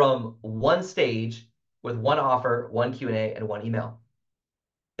from one stage with one offer, one Q&A, and one email.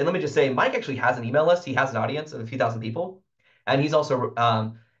 And let me just say, Mike actually has an email list. He has an audience of a few thousand people. And he's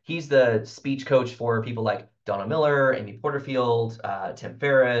also, he's the speech coach for people like Donna Miller, Amy Porterfield, Tim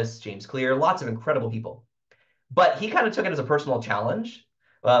Ferriss, James Clear, lots of incredible people. But he kind of took it as a personal challenge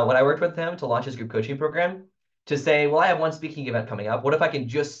when I worked with him to launch his group coaching program to say, well, I have one speaking event coming up. What if I can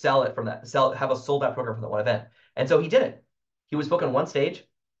just sell it from that, have a sold out program from that one event? And so he did it. He was booked on one stage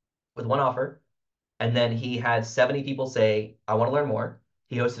with one offer, and then he had 70 people say, I want to learn more.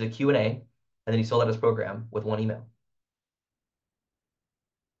 He hosted a Q&A, and then he sold out his program with one email.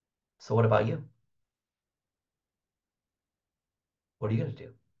 So what about you? What are you going to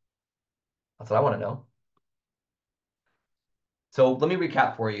do? That's what I want to know. So let me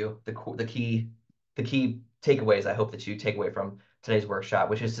recap for you the key takeaways I hope that you take away from today's workshop,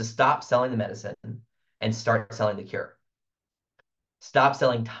 which is to stop selling the medicine and start selling the cure. Stop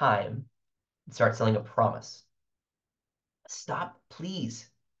selling time and start selling a promise. Please,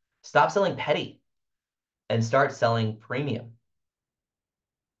 stop selling petty and start selling premium.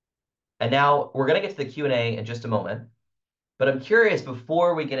 And now we're going to get to the Q&A in just a moment, but I'm curious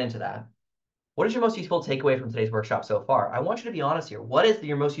before we get into that, what is your most useful takeaway from today's workshop so far? I want you to be honest here. What is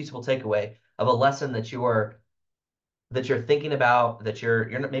your most useful takeaway of a lesson that you're thinking about, that you're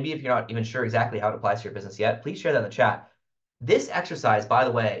maybe if you're not even sure exactly how it applies to your business yet, please share that in the chat. This exercise, by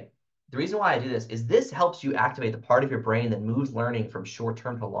the way, the reason why I do this is this helps you activate the part of your brain that moves learning from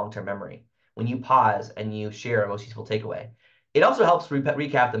short-term to long-term memory. When you pause and you share a most useful takeaway, it also helps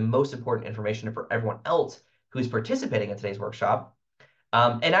recap the most important information for everyone else who's participating in today's workshop.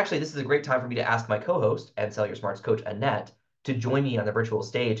 And actually, this is a great time for me to ask my co-host and Sell Your Smarts coach, Annette, to join me on the virtual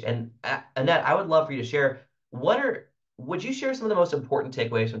stage. And Annette, I would love for you to share would you share some of the most important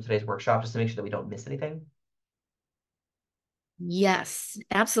takeaways from today's workshop just to make sure that we don't miss anything? Yes,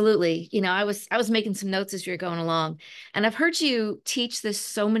 absolutely. I was making some notes as you're going along, and I've heard you teach this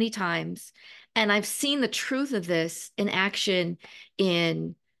so many times, and I've seen the truth of this in action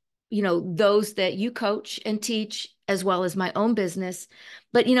in, those that you coach and teach, as well as my own business.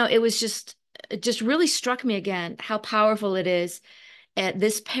 But, it just really struck me again how powerful it is at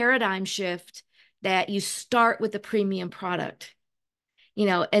this paradigm shift that you start with a premium product,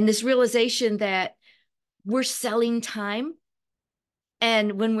 and this realization that we're selling time.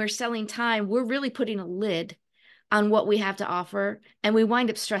 And when we're selling time, we're really putting a lid on what we have to offer. And we wind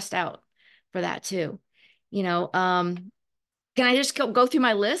up stressed out for that too. You know, um, can I just go through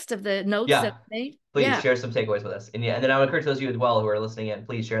my list of the notes that Yeah, I made? please Yeah, share some takeaways with us. And yeah, and then I would encourage those of you as well who are listening in,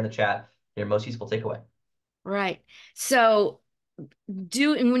 please share in the chat your most useful takeaway. right. So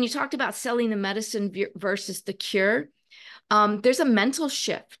and when you talked about selling the medicine versus the cure, there's a mental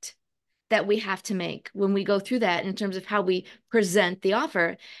shift that we have to make when we go through that in terms of how we present the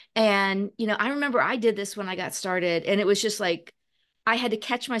offer. And, I remember I did this when I got started, and it was just like I had to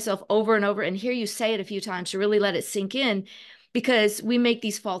catch myself over and over and hear you say it a few times to really let it sink in, because we make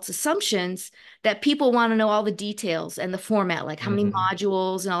these false assumptions that people want to know all the details and the format, like how many Hmm.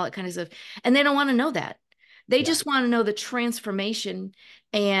 modules and all that kind of stuff. And they don't want to know that. They Yeah. just want to know the transformation.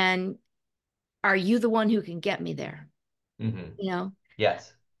 And are you the one who can get me there? Hmm. You know?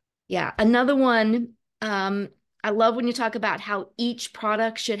 Yes. Yeah. Another one. I love when you talk about how each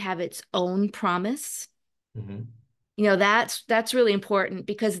product should have its own promise. Hmm. That's really important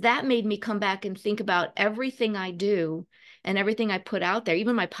because that made me come back and think about everything I do and everything I put out there,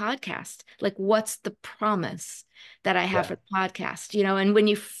 even my podcast. Like, what's the promise that I have Yeah, for the podcast? And when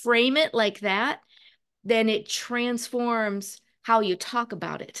you frame it like that, then it transforms how you talk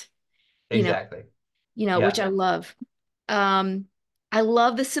about it, you know, exactly. which Yeah. I love. Um, I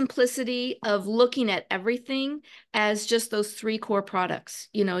love the simplicity of looking at everything as just those three core products,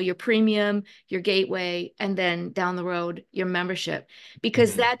 your premium, your gateway, and then down the road, your membership,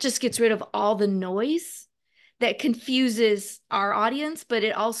 because Hmm. that just gets rid of all the noise that confuses our audience, but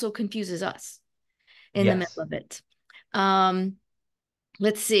it also confuses us in the middle Yes, of it. Um,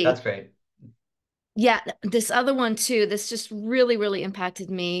 let's see. that's great. Yeah, this other one too, this just really, really impacted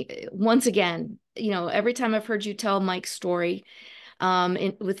me. Once again, every time I've heard you tell Mike's story,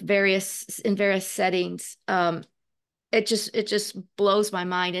 in various settings, it just blows my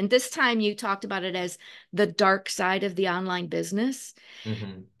mind. And this time you talked about it as the dark side of the online business.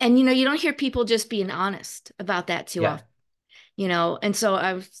 Hmm. And you don't hear people just being honest about that too Yeah. often. And so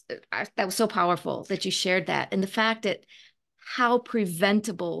that was so powerful that you shared that. And the fact that how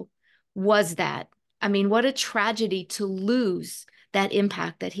preventable was that? I mean, what a tragedy to lose that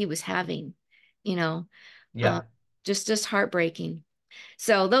impact that he was having, you know, uh, Yeah. just heartbreaking.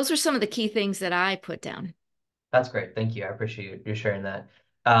 So those are some of the key things that I put down. That's great. Thank you. I appreciate you sharing that.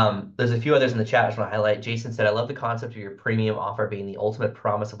 There's a few others in the chat I just want to highlight. Jason said, I love the concept of your premium offer being the ultimate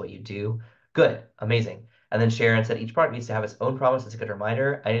promise of what you do. Good. Amazing. And then Sharon said, each product needs to have its own promise. It's a good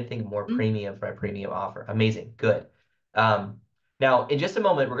reminder. I didn't think more Mm. premium for my premium offer. Amazing. Good. Um, Now, in just a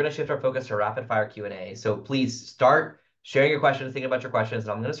moment, we're going to shift our focus to rapid fire Q&A. So please start sharing your questions, thinking about your questions,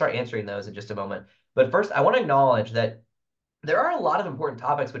 and I'm going to start answering those in just a moment. But first, I want to acknowledge that there are a lot of important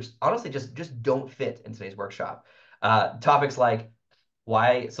topics which honestly just don't fit in today's workshop. Topics like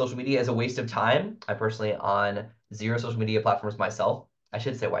why social media is a waste of time. I personally on zero social media platforms myself. I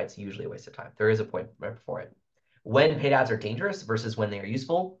should say why it's usually a waste of time. There is a point right before it. When paid ads are dangerous versus when they are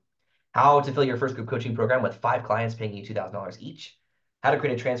useful. How to fill your first group coaching program with 5 clients paying you $2,000 each. How to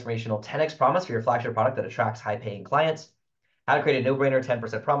create a transformational 10x promise for your flagship product that attracts high-paying clients. How to create a no-brainer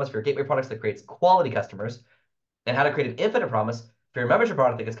 10% promise for your gateway products that creates quality customers, and how to create an infinite promise for your membership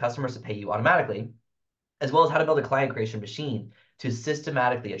product that gets customers to pay you automatically, as well as how to build a client creation machine to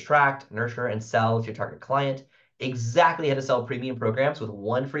systematically attract, nurture, and sell to your target client. Exactly how to sell premium programs with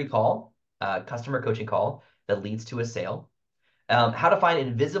one free call, customer coaching call that leads to a sale. How to find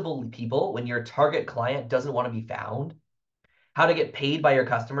invisible people when your target client doesn't want to be found. How to get paid by your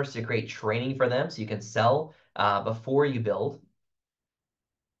customers to create training for them so you can sell before you build.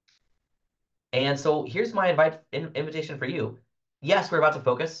 And so here's my invitation for you. Yes, we're about to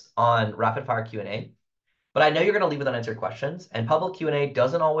focus on rapid fire Q&A, but I know you're going to leave with unanswered questions, and public Q&A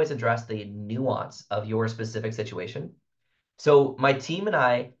doesn't always address the nuance of your specific situation. So my team and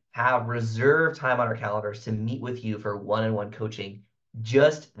I have reserved time on our calendars to meet with you for one-on-one coaching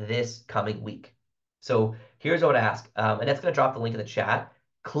just this coming week. So here's what I ask, and that's going to drop the link in the chat.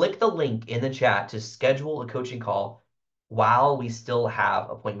 Click the link in the chat to schedule a coaching call while we still have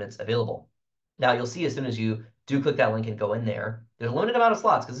appointments available. Now you'll see as soon as you do click that link and go in there, there's a limited amount of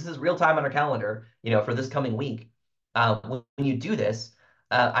slots because this is real time on our calendar, for this coming week. When you do this,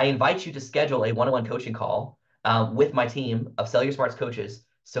 I invite you to schedule a one-on-one coaching call with my team of Sell Your Smarts coaches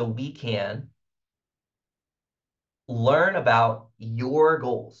so we can learn about your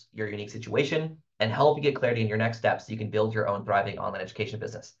goals, your unique situation, and help you get clarity in your next steps so you can build your own thriving online education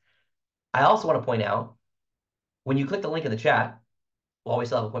business. I also want to point out when you click the link in the chat, while we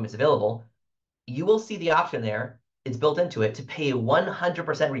still have appointments available, you will see the option there. It's built into it to pay a 100%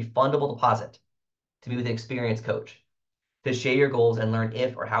 refundable deposit to be with an experienced coach to share your goals and learn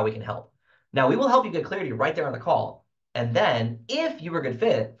if or how we can help. Now, we will help you get clarity right there on the call. And then, if you are a good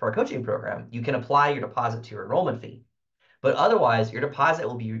fit for a coaching program, you can apply your deposit to your enrollment fee. But otherwise, your deposit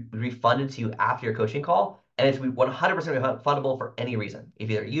will be refunded to you after your coaching call, and it's 100% refundable for any reason.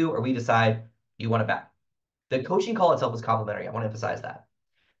 If either you or we decide you want it back. The coaching call itself is complimentary. I want to emphasize that.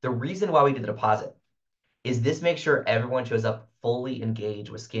 The reason why we do the deposit is this makes sure everyone shows up fully engaged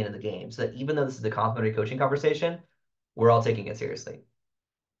with skin in the game so that even though this is a complimentary coaching conversation, we're all taking it seriously.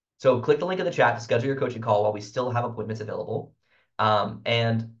 So click the link in the chat to schedule your coaching call while we still have appointments available. And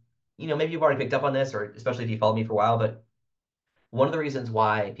maybe you've already picked up on this, or especially if you followed me for a while, but one of the reasons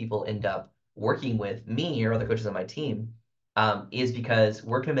why people end up working with me or other coaches on my team is because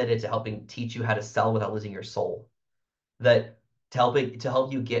we're committed to helping teach you how to sell without losing your soul. That to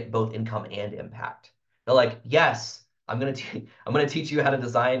help you get both income and impact. They're like, yes, I'm gonna teach you how to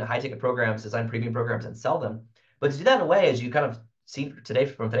design high ticket programs, design premium programs, and sell them. But to do that in a way, as you kind of see today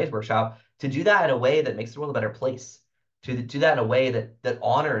from today's workshop, to do that in a way that makes the world a better place, to do that in a way that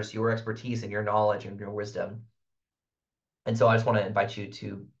honors your expertise and your knowledge and your wisdom. And so I just want to invite you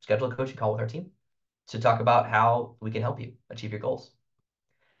to schedule a coaching call with our team to talk about how we can help you achieve your goals.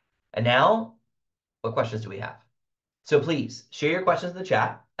 And now, what questions do we have? So please share your questions in the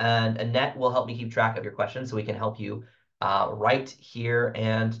chat, and Annette will help me keep track of your questions so we can help you right here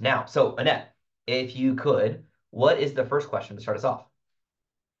and now. So Annette, if you could, what is the first question to start us off?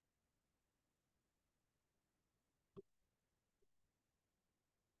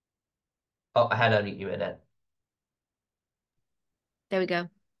 Oh, I had to unmute you, Annette. There we go.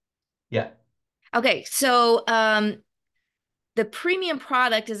 Yeah. Okay, so the premium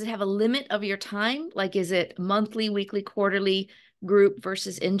product, does it have a limit of your time? Like, is it monthly, weekly, quarterly, group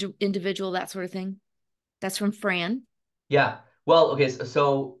versus individual, that sort of thing? That's from Fran. Yeah. Well, okay,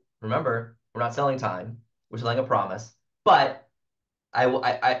 so remember, we're not selling time, we're selling a promise. But I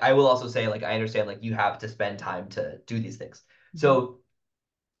will also say, like, I understand, like, you have to spend time to do these things. Mhm. So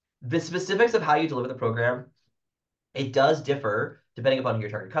the specifics of how you deliver the program, it does differ depending upon who your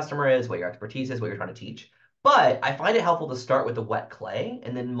target customer is, what your expertise is, what you're trying to teach. But I find it helpful to start with the wet clay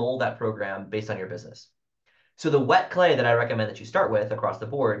and then mold that program based on your business. So the wet clay that I recommend that you start with across the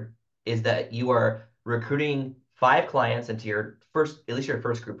board is that you are recruiting 5 clients into your first, at least your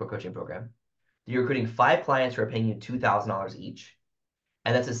first group coaching program. You're recruiting 5 clients who are paying you $2,000 each.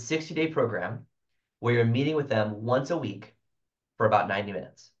 And that's a 60-day program where you're meeting with them once a week for about 90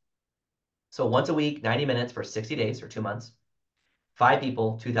 minutes. So once a week, 90 minutes for 60 days or 2 months, 5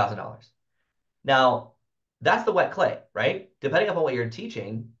 people, $2,000. Now, that's the wet clay, right? Depending upon what you're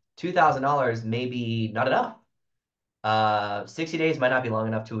teaching, $2,000 may be not enough. 60 days might not be long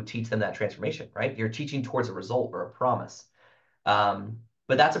enough to teach them that transformation, right? You're teaching towards a result or a promise. Um,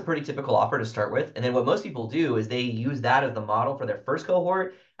 but that's a pretty typical offer to start with. And then what most people do is they use that as the model for their first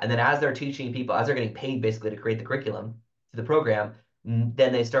cohort. And then as they're teaching people, as they're getting paid basically to create the curriculum to the program,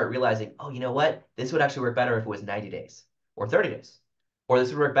 then they start realizing, oh, you know what? This would actually work better if it was 90 days or 30 days. Or this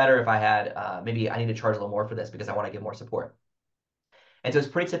would work better if I had, maybe I need to charge a little more for this because I want to give more support. And so it's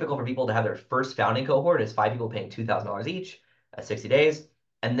pretty typical for people to have their first founding cohort as 5 people paying $2,000 each at 60 days,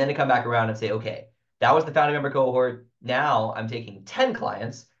 and then to come back around and say, okay, that was the founding member cohort. Now I'm taking 10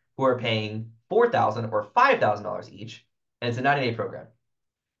 clients who are paying $4,000 or $5,000 each, and it's a 90-day program.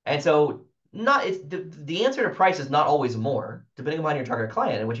 And so not it's the answer to price is not always more, depending upon your target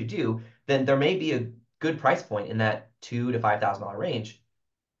client and what you do. Then there may be a good price point in that $2,000 to $5,000 range.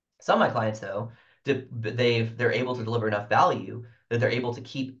 Some of my clients, though, they're able to deliver enough value that they're able to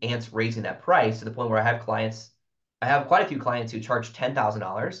keep ants raising that price to the point where I have quite a few clients who charge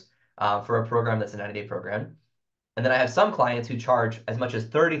 $10,000 for a program that's a 90-day program. And then I have some clients who charge as much as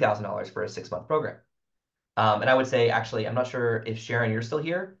 $30,000 for a 6-month program. And I would say, actually, I'm not sure if Sharon, you're still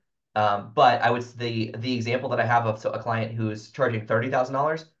here, but the example that I have of a client who's charging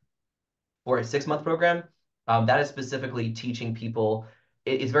 $30,000 for a 6-month program, that is specifically teaching people.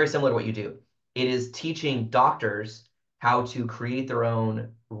 It's very similar to what you do. It is teaching doctors how to create their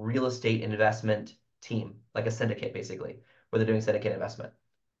own real estate investment team, like a syndicate, basically, where they're doing syndicate investment.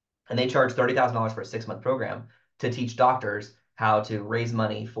 And they charge $30,000 for a 6-month program to teach doctors how to raise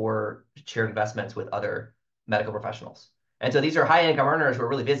money for shared investments with other medical professionals. And so these are high income earners who are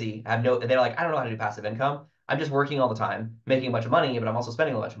really busy, they're like, I don't know how to do passive income. I'm just working all the time, making a bunch of money, but I'm also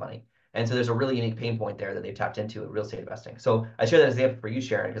spending a bunch of money. And so there's a really unique pain point there that they've tapped into in real estate investing. So I share that example for you,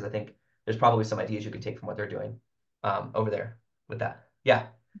 Sharon, because I think there's probably some ideas you can take from what they're doing over there with that. Yeah.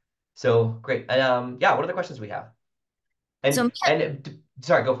 So great. And yeah, what other questions do we have? So And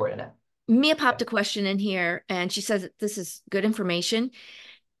sorry, go for it, Annette. Mia popped Yeah. a question in here and she says this is good information.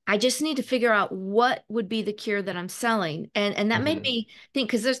 I just need to figure out what would be the cure that I'm selling. And that made Mm-hmm. me think,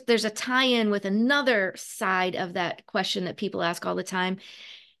 because there's a tie-in with another side of that question that people ask all the time,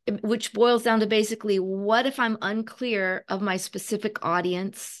 which boils down to basically, what if I'm unclear of my specific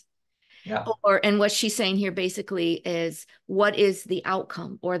audience? Yeah. And what she's saying here basically is, what is the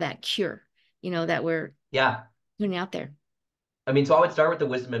outcome or that cure, that we're Yeah. putting out there? I mean, so I would start with the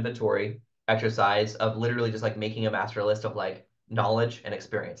wisdom inventory exercise of literally just like making a master list of like knowledge and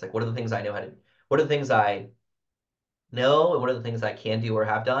experience. Like, what are the things I know how to, what are the things I know, and what are the things I can do or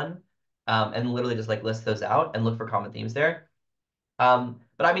have done? And literally just like list those out and look for common themes there. But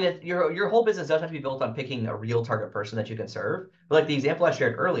I mean, your whole business doesn't have to be built on picking a real target person that you can serve. But like the example I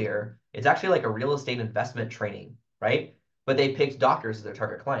shared earlier, it's actually like a real estate investment training, right? But they picked doctors as their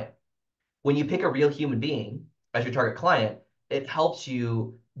target client. When you pick a real human being as your target client, it helps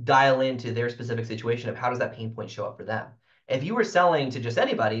you dial into their specific situation of how does that pain point show up for them. If you were selling to just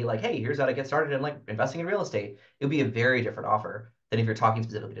anybody, like, hey, here's how to get started in like investing in real estate, it would be a very different offer than if you're talking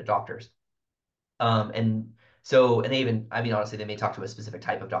specifically to doctors. And so, and they even, I mean, honestly, they may talk to a specific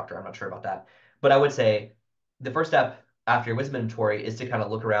type of doctor. I'm not sure about that. But I would say the first step after your wisdom inventory is to kind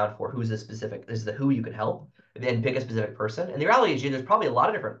of look around for who's the specific, this is the who you can help, and pick a specific person. And the reality is, there's probably a lot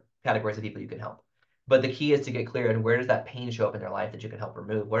of different categories of people you can help. But the key is to get clear on where does that pain show up in their life that you can help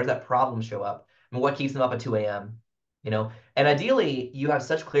remove? Where does that problem show up? And what keeps them up at 2 a.m.? You know, and ideally, you have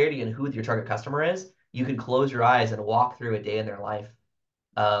such clarity in who your target customer is, you can close your eyes and walk through a day in their life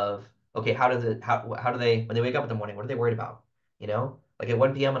of okay, how do they when they wake up in the morning, what are they worried about? You know, like at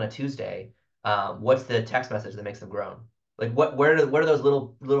 1 p.m. on a Tuesday, what's the text message that makes them groan? Like what are those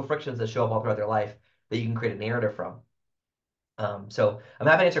little frictions that show up all throughout their life that you can create a narrative from? So I'm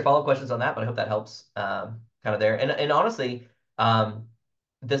happy to answer follow-up questions on that, but I hope that helps kind of there. And honestly, um,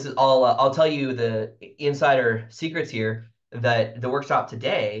 this is all I'll tell you the insider secrets here that the workshop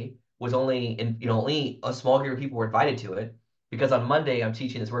today was only in, only a small group of people were invited to it because on Monday I'm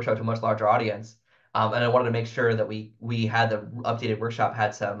teaching this workshop to a much larger audience. And I wanted to make sure that we had the updated workshop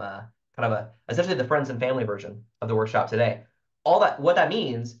had some kind of a essentially the friends and family version of the workshop today. All that what that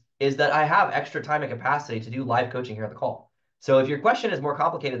means is that I have extra time and capacity to do live coaching here on the call. So if your question is more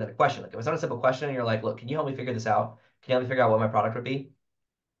complicated than a question, like if it's not a simple question and you're like, look, can you help me figure this out? Can you help me figure out what my product would be?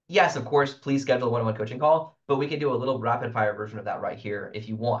 Yes, of course, please schedule a one-on-one coaching call, but we can do a little rapid fire version of that right here if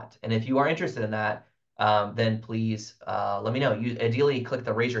you want. And if you are interested in that, then please let me know. You ideally click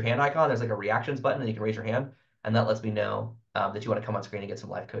the raise your hand icon. There's like a reactions button and you can raise your hand. And that lets me know that you want to come on screen and get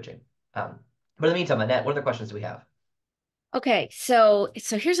some live coaching. But in the meantime, Annette, what other questions do we have? Okay, so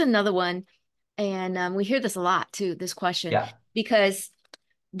here's another one, and we hear this a lot too, this question, Yeah. because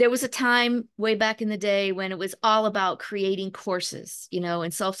there was a time way back in the day when it was all about creating courses,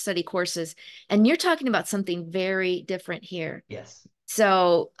 and self-study courses, and you're talking about something very different here. Yes.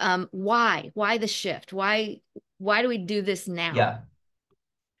 So, why the shift? Why do we do this now? Yeah.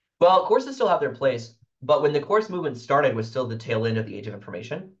 Well, courses still have their place, but when the course movement started was still the tail end of the age of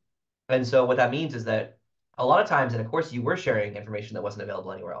information. And so what that means is that a lot of times in a course, you were sharing information that wasn't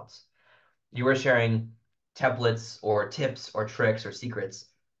available anywhere else. You were sharing templates or tips or tricks or secrets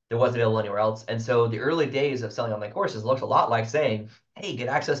that wasn't available anywhere else. And so the early days of selling online courses looked a lot like saying, hey, get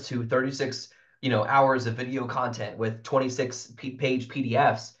access to 36, hours of video content with 26 page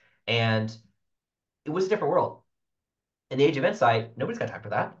PDFs. And it was a different world. In the age of insight, nobody's got time for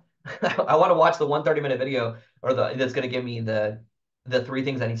that. I want to watch the 130-minute video or that's going to give me the three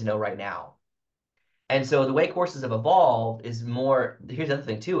things I need to know right now. And so the way courses have evolved is more, here's the other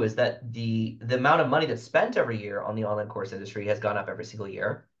thing too, is that the amount of money that's spent every year on the online course industry has gone up every single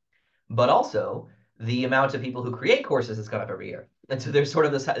year, but also the amount of people who create courses has gone up every year. And so there's sort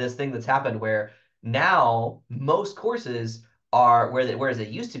of this thing that's happened where now most courses are whereas it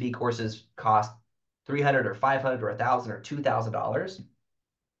used to be courses cost 300 or 500 or 1,000 or $2,000.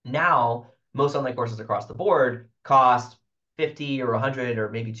 Now, most online courses across the board cost 50 or 100 or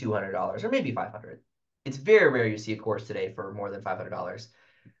maybe $200 or maybe 500. It's very rare you see a course today for more than $500.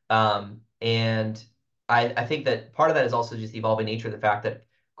 And I think that part of that is also just the evolving nature of the fact that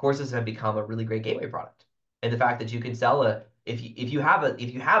courses have become a really great gateway product. And the fact that you can sell if you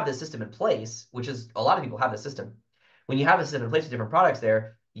have this system in place, which is a lot of people have this system, when you have a system in place with different products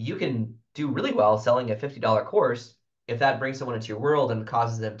there, you can do really well selling a $50 course if that brings someone into your world and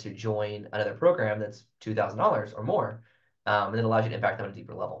causes them to join another program that's $2,000 or more, and it allows you to impact them on a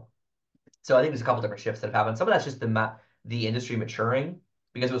deeper level. So I think there's a couple different shifts that have happened. Some of that's just the industry maturing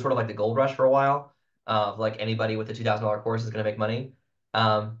because it was sort of like the gold rush for a while of like anybody with a $2,000 course is going to make money.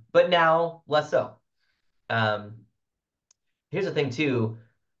 But now less so. Um, Here's the thing too,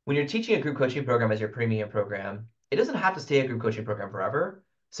 when you're teaching a group coaching program as your premium program, it doesn't have to stay a group coaching program forever.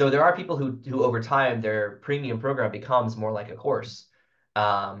 So there are people who over time their premium program becomes more like a course.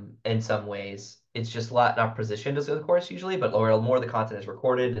 In some ways, it's just not positioned as a course usually, but more of the content is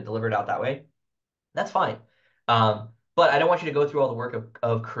recorded and delivered out that way. That's fine. But I don't want you to go through all the work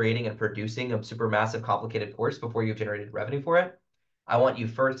of creating and producing a super massive complicated course before you've generated revenue for it. I want you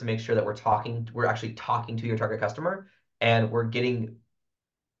first to make sure that we're actually talking to your target customer and we're getting,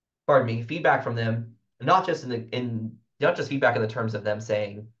 pardon me, feedback from them, not just not just feedback in the terms of them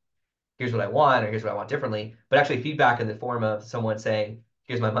saying, here's what I want or here's what I want differently, but actually feedback in the form of someone saying,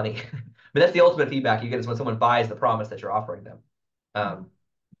 here's my money. But that's the ultimate feedback you get is when someone buys the promise that you're offering them. Um,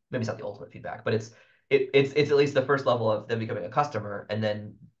 Maybe it's not the ultimate feedback, but it's at least the first level of them becoming a customer. And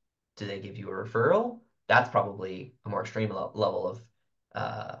then do they give you a referral? That's probably a more extreme level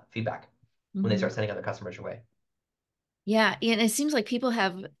of feedback when they Mm-hmm. start sending other customers your way. Yeah, and it seems like people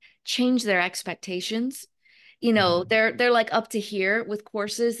have changed their expectations. Mhm. they're like up to here with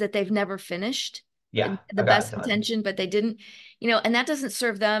courses that they've never finished Yeah, in the I've got a best ton. intention, but they didn't, and that doesn't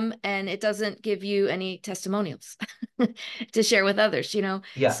serve them and it doesn't give you any testimonials to share with others, So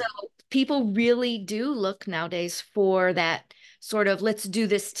Yeah, people really do look nowadays for that sort of let's do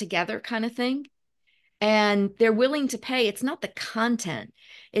this together kind of thing. And they're willing to pay. It's not the content.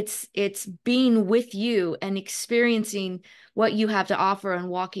 It's being with you and experiencing what you have to offer and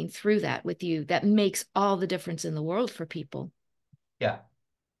walking through that with you that makes all the difference in the world for people. yeah,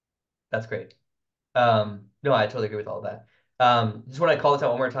 that's great. No, I totally agree with all of that. Just want to call this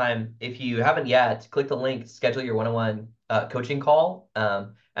out one more time. If you haven't yet, click the link, schedule your one-on-one coaching call,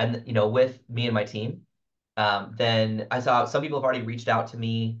 and with me and my team. Then I saw some people have already reached out to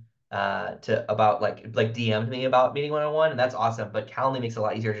me to about like DM'd me about meeting one-on-one, and that's awesome. But Calendly makes it a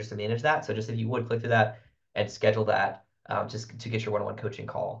lot easier just to manage that. So just if you would click through that and schedule that, just to get your one-on-one coaching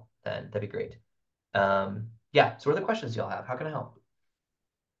call, then that'd be great. Yeah. So what are the questions y'all have? How can I help?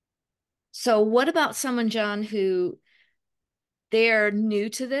 So what about someone, John, who they're new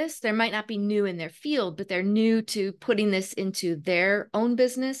to this? They might not be new in their field, but they're new to putting this into their own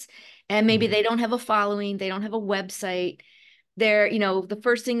business. And maybe Mhm. they don't have a following, they don't have a website. The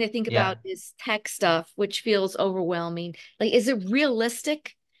first thing they think about Yeah. is tech stuff, which feels overwhelming. Like, is it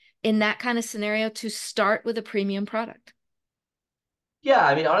realistic in that kind of scenario to start with a premium product? Yeah,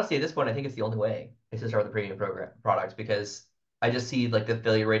 I mean, honestly, at this point, I think it's the only way is to start with a premium program product because I just see like the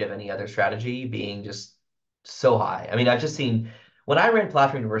failure rate of any other strategy being just so high. I mean, I've just seen when I ran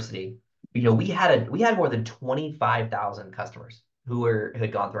Platform University, we had more than 25,000 customers who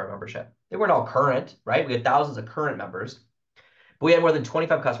had gone through our membership. They weren't all current, right? We had thousands of current members, but we had more than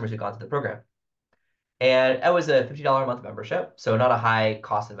 25 customers who had gone through the program. And it was a $50 a month membership, so not a high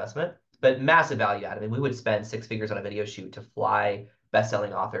cost investment, but massive value add. I mean, we would spend six figures on a video shoot to fly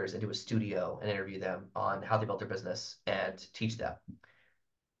best-selling authors into a studio and interview them on how they built their business and teach them.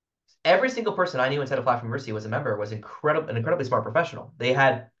 Every single person I knew inside of Platform University was a member was an incredibly smart professional.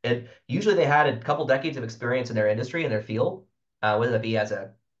 Usually they had a couple decades of experience in their industry and their field, whether that be as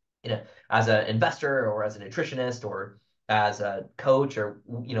an investor or as a nutritionist or as a coach or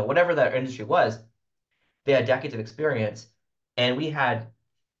whatever that industry was. They had decades of experience, and we had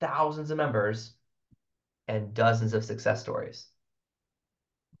thousands of members and dozens of success stories,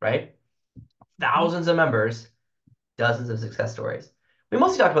 right? Thousands of members, dozens of success stories. We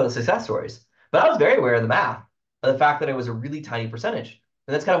mostly talked about the success stories, but I was very aware of the math, of the fact that it was a really tiny percentage.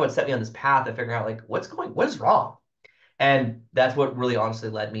 And that's kind of what set me on this path of figuring out like what is wrong? And that's what really honestly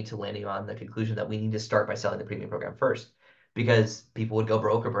led me to landing on the conclusion that we need to start by selling the premium program first because people would go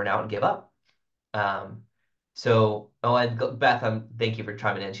broke or burn out and give up. Um, and Beth, thank you for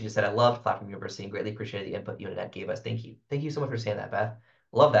chiming in. She just said, I loved Platform University and greatly appreciated the input you and Annette gave us. Thank you. Thank you so much for saying that, Beth.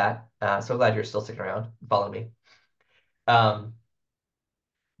 Love that. So glad you're still sticking around, following me. Um,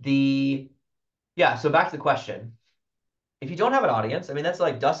 the Yeah, so back to the question if you don't have an audience, I mean, that's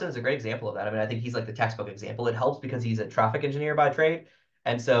like Dustin is a great example of that. I mean, I think he's like the textbook example. It helps because he's a traffic engineer by trade.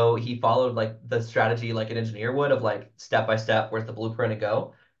 And so he followed like the strategy like an engineer would of like step by step, where's the blueprint to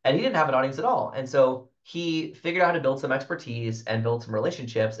go. And he didn't have an audience at all. And so he figured out how to build some expertise and build some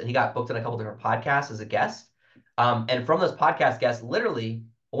relationships. And he got booked on a couple different podcasts as a guest. And from those podcast guests, literally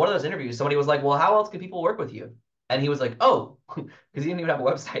one of those interviews, somebody was like, well, how else can people work with you? And he was like, oh, because he didn't even have a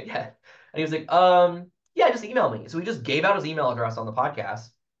website yet. And he was like, yeah, just email me. So he just gave out his email address on the podcast,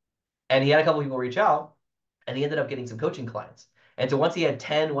 and he had a couple people reach out, and he ended up getting some coaching clients. And so once he had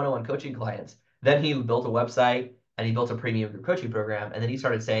 10 one-on-one coaching clients, then he built a website and he built a premium group coaching program. And then he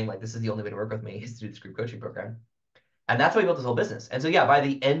started saying, like, this is the only way to work with me is to do this group coaching program. And that's how he built his whole business. And so, yeah, by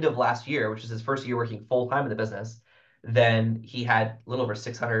the end of last year, which is his first year working full time in the business, then he had a little over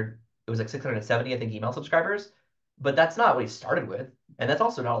 600, it was like 670, I think, email subscribers. But that's not what he started with. And that's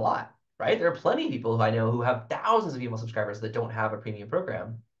also not a lot, right? There are plenty of people who I know who have thousands of email subscribers that don't have a premium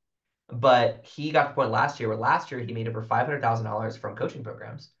program. But he got to the point last year where last year he made over $500,000 from coaching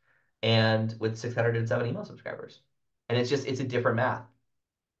programs and with 607 email subscribers. And it's a different math.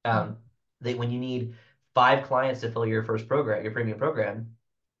 Um, when you need five clients to fill your first program, your premium program,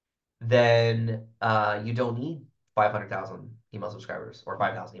 then you don't need 500,000 email subscribers or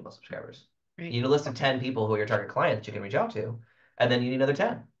 5,000 email subscribers. You Right. need a list of 10 people who are your target client that you can reach out to, and then you need another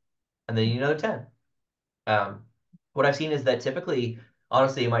 10, and then you need another 10. Um, what I've seen is that typically,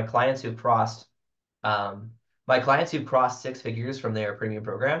 honestly, um, my clients who've crossed six figures from their premium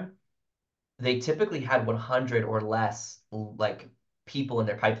program, they typically had 100 or less like people in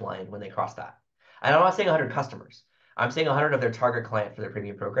their pipeline when they crossed that. And I'm not saying 100 customers. I'm saying 100 of their target client for their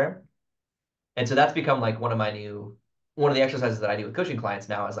premium program. And so that's become like one of the exercises that I do with coaching clients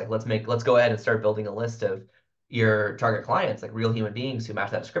now is like let's go ahead and start building a list of your target clients, like real human beings who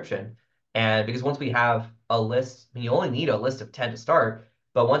match that description. And because once we have a list, I mean, you only need a list of 10 to start,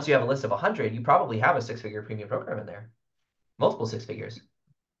 but once you have a list of 100, you probably have a six-figure premium program in there, multiple six figures.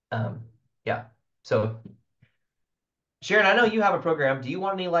 Um, yeah. So Sharon, I know you have a program. Do you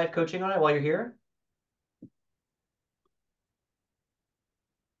want any life coaching on it while you're here?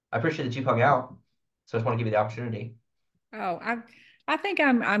 I appreciate that you've hung out. So I just want to give you the opportunity. Oh, I think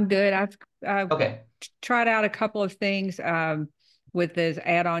I'm good. I've Okay. tried out a couple of things with this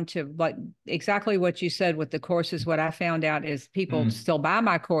add-on to like exactly what you said with the courses. What I found out is people Mm, still buy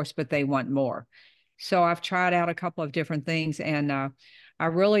my course, but they want more. So I've tried out a couple of different things, and I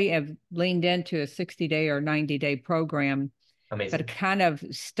really have leaned into a 60-day or 90-day program, but amazing. kind of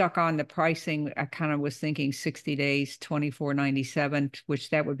stuck on the pricing. I kind of was thinking 60 days, 24.97, which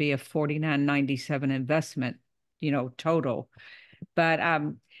that would be a 49.97 investment, total. But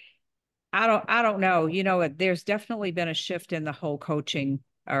I don't know. There's definitely been a shift in the whole coaching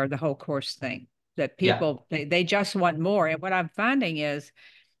or the whole course thing that Yeah. people they just want more. And what I'm finding is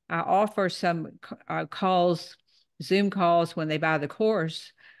I offer some calls, Zoom calls when they buy the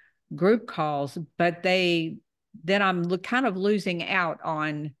course, group calls, but then I'm kind of losing out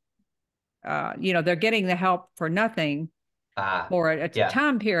on they're getting the help for nothing Ah, for a yeah.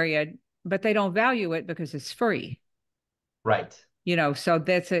 time period, but they don't value it because it's free. Right. So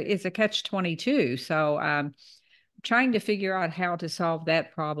it's a catch 22. So trying to figure out how to solve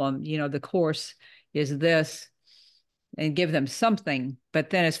that problem. The course is this and give them something. But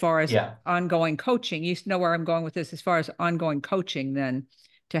then as far as Yeah. ongoing coaching, you know where I'm going with this. As far as ongoing coaching, then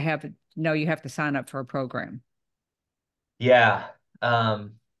to have no, you have to sign up for a program. Yeah.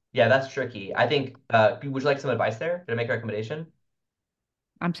 Um, yeah, that's tricky. I think, would you like some advice there? Can I make a recommendation?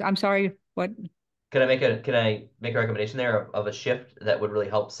 I'm sorry. What? Can I make a recommendation there of a shift that would really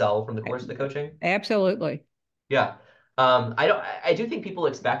help sell from the course to the coaching? Absolutely. Yeah. I do think people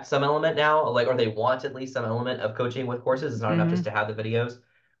expect some element now, like, or they want at least some element of coaching with courses. It's not enough just Mm-hmm. to have the videos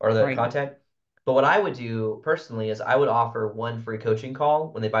or the Right. content. But what I would do personally is I would offer one free coaching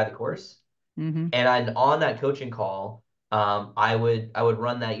call when they buy the course. Mm-hmm. And on that coaching call, I would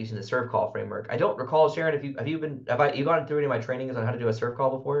run that using the serve call framework. I don't recall, Sharon, if you have you been have I you gone through any of my trainings on how to do a serve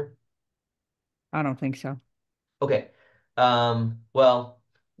call before? I don't think so. Okay. Well,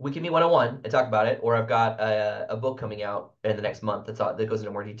 we can meet 101 and talk about it, or I've got a book coming out in the next month that goes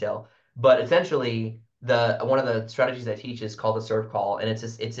into more detail. But essentially, the one of the strategies I teach is called the serve call, and it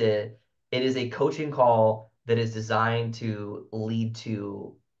is a coaching call that is designed to lead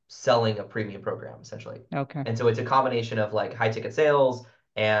to selling a premium program, essentially. Okay. And so it's a combination of like high ticket sales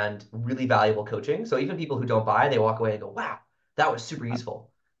and really valuable coaching. So even people who don't buy, they walk away and go, "Wow, that was super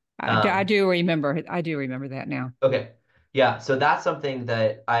useful." I Um, do remember. I do remember that now. Okay. Yeah, so that's something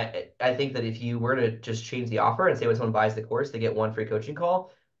that I think that if you were to just change the offer and say when someone buys the course, they get one free coaching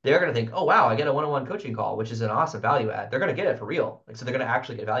call, they're gonna think, oh wow, I get a one-on-one coaching call, which is an awesome value add. They're gonna get it for real. Like so they're gonna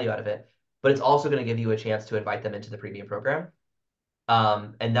actually get value out of it. But it's also gonna give you a chance to invite them into the premium program.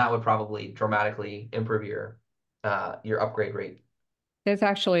 And that would probably dramatically improve your upgrade rate. That's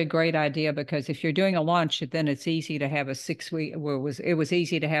actually a great idea because if you're doing a launch, then it's easy to have a 6 week. Well, it was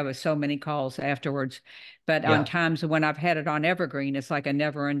easy to have so many calls afterwards, but on Yeah. times when I've had it on Evergreen, it's like a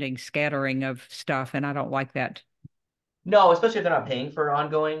never-ending scattering of stuff, and I don't like that. No, especially if they're not paying for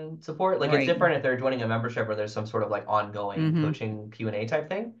ongoing support. Like it's Right. different if they're joining a membership where there's some sort of like ongoing Mm-hmm. coaching Q&A type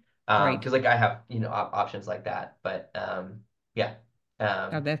thing. Right. Because like I have, options like that. But yeah. Oh,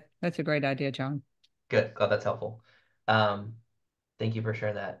 Um, that's a great idea, John. good. Glad that's helpful. Um, thank you for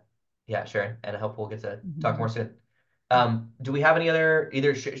sharing that. Yeah, Sharon, and I hope we'll get to talk more Mhm. soon. Do we have any other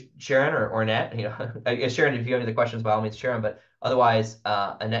either Sharon or Annette? I guess Sharon, if you have any other questions, by all means, Sharon. But otherwise,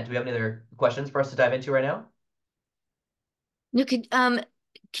 Annette, do we have any other questions for us to dive into right now? You could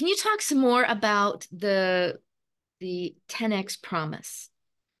can you talk some more about the 10x promise?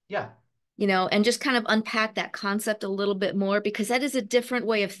 Yeah. And just kind of unpack that concept a little bit more because that is a different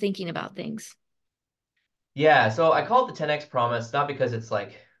way of thinking about things. Yeah, so I call it the 10x promise, not because it's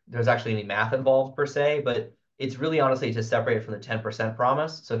like there's actually any math involved per se, but it's really honestly to separate it from the 10%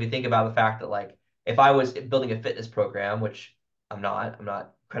 promise. So if you think about the fact that like if I was building a fitness program, which I'm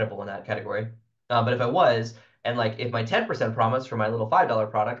not credible in that category, but if I was, and like if my 10% promise for my little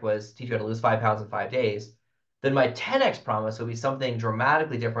 $5 product was teach you how to lose 5 pounds in 5 days, then my 10x promise would be something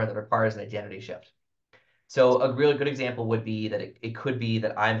dramatically different that requires an identity shift. So a really good example would be that it could be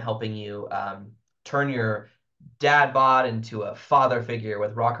that I'm helping you turn your dad bod into a father figure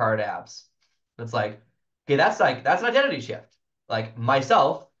with rock hard abs. It's okay, that's an identity shift. Like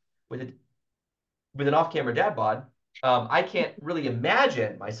myself with with an off-camera dad bod, I can't really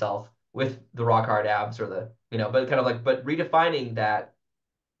imagine myself with the rock hard abs or the, but kind of like, but redefining that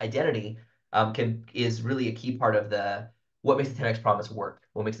identity is really a key part of the what makes the 10x promise work,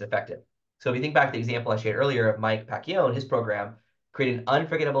 what makes it effective. So if you think back to the example I shared earlier of Mike Pacquiao and his program, create an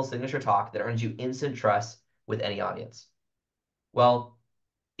unforgettable signature talk that earns you instant trust with any audience. Well,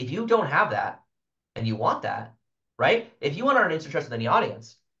 if you don't have that and you want that, right? If you want to earn instant trust with any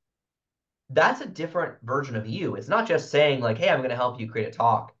audience, that's a different version of you. It's not just saying like, hey, I'm going to help you create a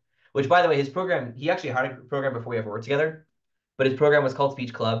talk, which by the way, his program, he actually had a program before we ever worked together, but his program was called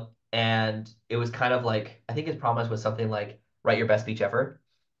Speech Club. And it was kind of like, I think his promise was something like, write your best speech ever.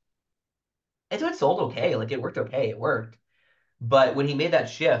 And so it sold okay. Like it worked okay. It worked. But when he made that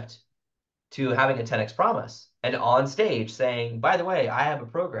shift to having a 10x promise and on stage saying, by the way, I have a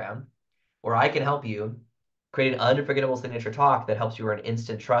program where I can help you create an unforgettable signature talk that helps you earn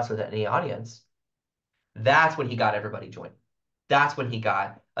instant trust with any audience, that's when he got everybody joined. That's when he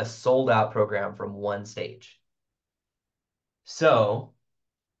got a sold out program from one stage. So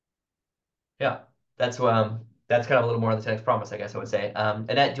yeah, that's kind of a little more on the 10x promise, I guess I would say.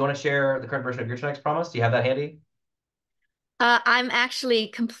 Annette, do you want to share the current version of your 10x promise? Do you have that handy? I'm actually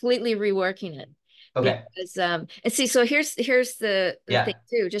completely reworking it Okay. because and see, so here's the thing Yeah.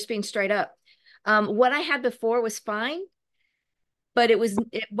 too, just being straight up. What I had before was fine, but it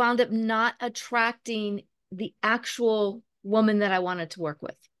wound up not attracting the actual woman that I wanted to work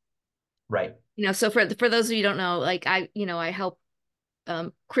with. Right. So for those of you who don't know, like I help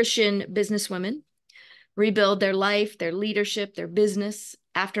Christian business women rebuild their life, their leadership, their business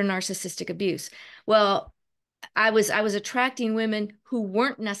after narcissistic abuse. Well, I was attracting women who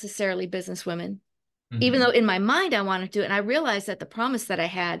weren't necessarily business women, even though Mm-hmm. in my mind I wanted to. And I realized that the promise that I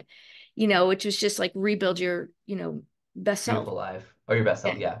had, which was just like rebuild your, best self. Beautiful life. Or your best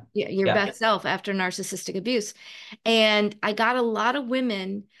Yeah. self. Yeah. Yeah, your Yeah. best self after narcissistic abuse. And I got a lot of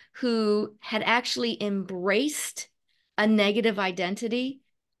women who had actually embraced a negative identity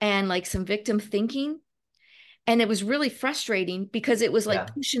and like some victim thinking. And it was really frustrating because it was like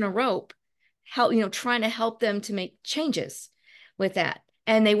Yeah. pushing a rope, trying to help them to make changes with that.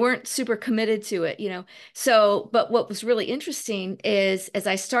 And they weren't super committed to it. So, but what was really interesting is as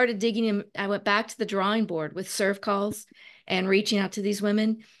I started digging in, I went back to the drawing board with serve calls and reaching out to these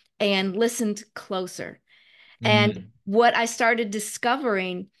women and listened closer. And Mm. what I started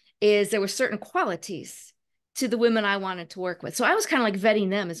discovering is there were certain qualities to the women I wanted to work with. So I was kind of like vetting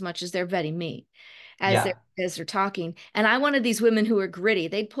them as much as they're vetting me as Yeah. they're talking. And I wanted these women who were gritty.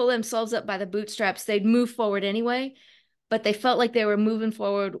 They'd pull themselves up by the bootstraps. They'd move forward anyway, but they felt like they were moving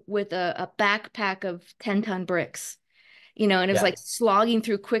forward with a backpack of 10-ton bricks. And it was Yeah. like slogging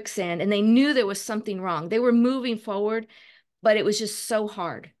through quicksand, and they knew there was something wrong. They were moving forward, but it was just so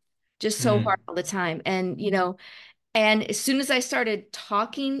hard Mm. all the time. And as soon as I started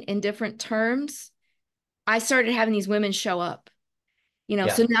talking in different terms, I started having these women show up. So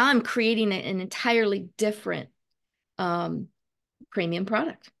Yeah. now I'm creating an entirely different um, premium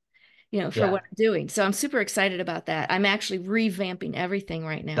product, for Yeah. what I'm doing. So I'm super excited about that. I'm actually revamping everything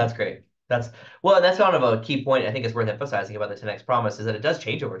right That's now. great. That's kind of a key point I think is worth emphasizing about the 10x promise is that it does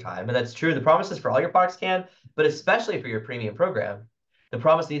change over time. And that's true. The promises for all your products can, but especially for your premium program, the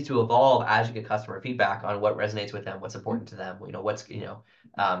promise needs to evolve as you get customer feedback on what resonates with them, what's important to them,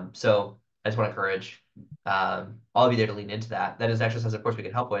 so I just want to encourage all of you there to lean into that. That is exercise, of course, we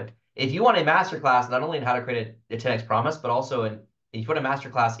can help with. If you want a masterclass, not only in how to create a 10x promise, but also if you want a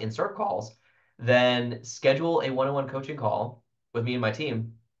masterclass in CERT calls, then schedule a one-on-one coaching call with me and my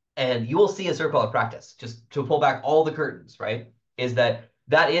team and you will see a circle of practice just to pull back all the curtains, right?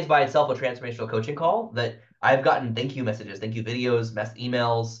 That is by itself a transformational coaching call that I've gotten thank you messages, thank you videos,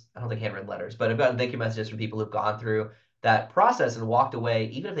 emails. I don't think handwritten letters, but I've gotten thank you messages from people who've gone through that process and walked away,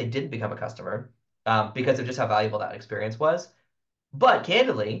 even if they didn't become a customer, because of just how valuable that experience was. But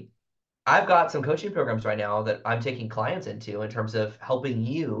candidly, I've got some coaching programs right now that I'm taking clients into in terms of helping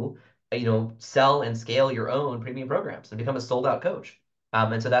you, sell and scale your own premium programs and become a sold out coach.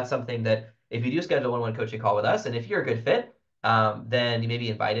 And so that's something that if you do schedule a one-on-one coaching call with us, and if you're a good fit, then you may be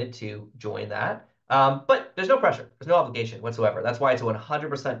invited to join that. But there's no pressure. There's no obligation whatsoever. That's why it's a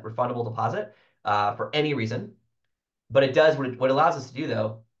 100% refundable deposit for any reason. But it does, what it allows us to do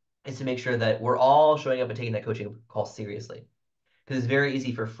though, is to make sure that we're all showing up and taking that coaching call seriously because it's very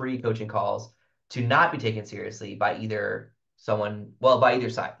easy for free coaching calls to not be taken seriously by by either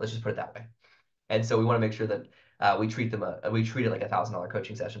side. Let's just put it that way. And so we want to make sure that we treat it like $1,000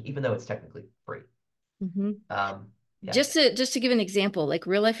 coaching session, even though it's technically free. Mhm. Um, yeah, Just to give an example, like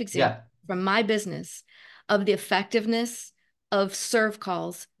real life example yeah, from my business of the effectiveness of serve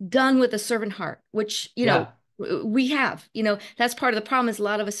calls done with a servant heart, which, yeah, We have, that's part of the problem is a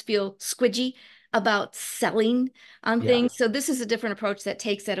lot of us feel squidgy about selling on Yeah. things. So this is a different approach that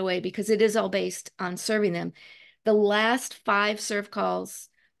takes that away because it is all based on serving them. The last 5 serve calls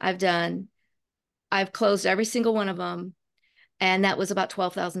I've done, I've closed every single one of them, and that was about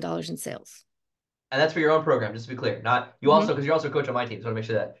 $12,000 in sales. And that's for your own program, just to be clear. Not you Mm-hmm. also, because you're also a coach on my team. So I want to make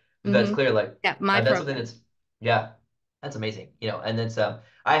sure that that's Mm-hmm. clear. Like Yeah, my that's something program. that's yeah, that's amazing. And it's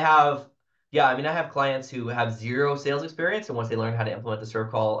I have yeah, I mean I have clients who have zero sales experience, and once they learn how to implement the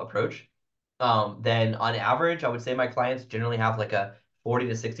serve call approach, then on average, I would say my clients generally have like a 40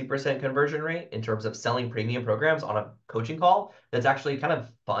 to 60% conversion rate in terms of selling premium programs on a coaching call. That's actually kind of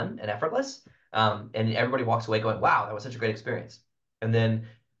fun and effortless. And everybody walks away going, wow, that was such a great experience. And then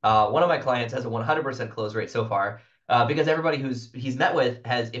one of my clients has a 100% close rate so far because everybody he's met with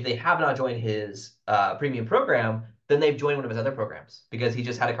has, if they have not joined his premium program, then they've joined one of his other programs because he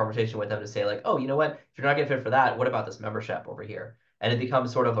just had a conversation with them to say like, oh, you know what? If you're not getting fit for that, what about this membership over here? And it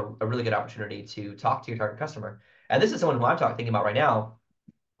becomes sort of a really good opportunity to talk to your target customer. And this is someone who I'm thinking about right now.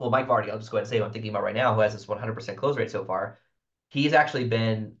 Well, Mike Vardy, I'll just go ahead and say who I'm thinking about right now, who has this 100% close rate so far. He's had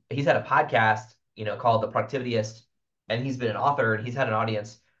a podcast, called The Productivityist, and he's been an author and he's had an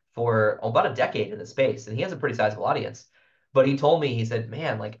audience for about a decade in the space, and he has a pretty sizable audience. But he told me, he said,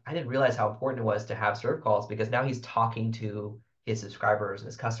 man, like I didn't realize how important it was to have serve calls because now he's talking to his subscribers and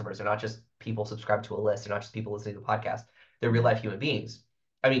his customers. They're not just people subscribed to a list. They're not just people listening to the podcast. They're real life human beings.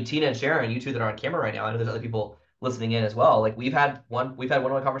 I mean, Tina and Sharon, you two that are on camera right now, I know there's other people listening in as well. Like we've had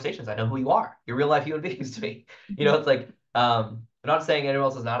one-on-one conversations. I know who you are. You're real life human beings to me. It's like I'm not saying anyone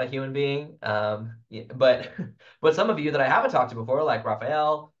else is not a human being, yeah, but but some of you that I haven't talked to before, like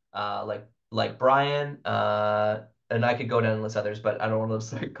Raphael, like Brian, and I could go down and list others, but I don't want to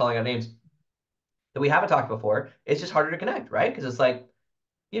start calling out names that we haven't talked before. It's just harder to connect, right? Because it's like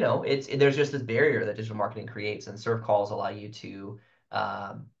there's just this barrier that digital marketing creates, and serve calls allow you to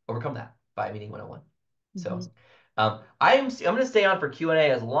overcome that by meeting one-on-one. So Mm-hmm. I'm going to stay on for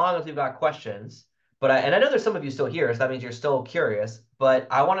Q&A as long as we've got questions. And I know there's some of you still here, so that means you're still curious. But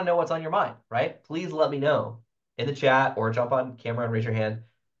I want to know what's on your mind, right? Please let me know in the chat or jump on camera and raise your hand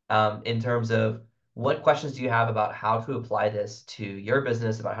in terms of what questions do you have about how to apply this to your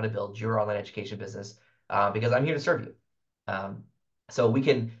business, about how to build your online education business, because I'm here to serve you. So we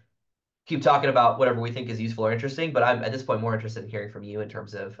can keep talking about whatever we think is useful or interesting, but I'm at this point more interested in hearing from you in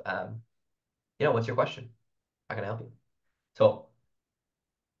terms of, what's your question? How can I help you? So,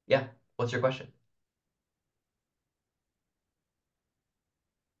 yeah, what's your question?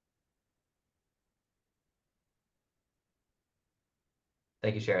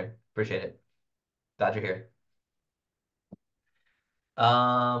 Thank you, Sharon. Appreciate it. Glad you're here.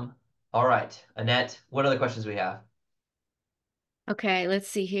 All right, Annette, what other questions do we have? Okay, let's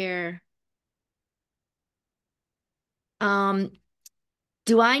see here. Um,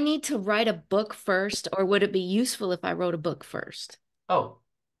 do I need to write a book first, or would it be useful if I wrote a book first? Oh,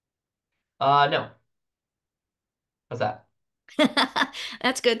 no. What's that?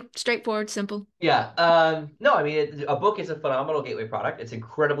 That's good. Straightforward, simple. Yeah. No, I mean, a book is a phenomenal gateway product. It's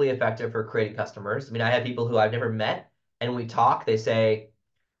incredibly effective for creating customers. I mean, I have people who I've never met, and when we talk, they say,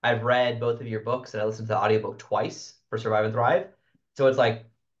 I've read both of your books and I listened to the audiobook twice for Survive and Thrive. So it's like,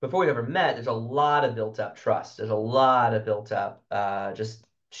 before we've ever met, there's a lot of built up trust. There's a lot of built up just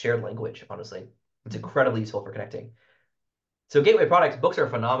shared language, honestly. It's incredibly useful for connecting. So gateway products, books are a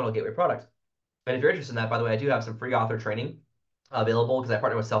phenomenal gateway product. And if you're interested in that, by the way, I do have some free author training available because I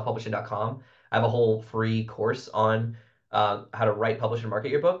partner with selfpublishing.com. I have a whole free course on how to write, publish, and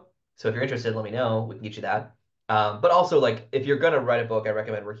market your book. So if you're interested, let me know. We can get you that. But also, like, if you're going to write a book, I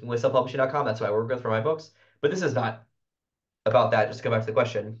recommend working with selfpublishing.com. That's who I work with for my books. But this is not about that. Just to go back to the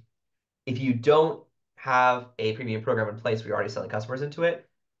question. If you don't have a premium program in place where you're already selling customers into it,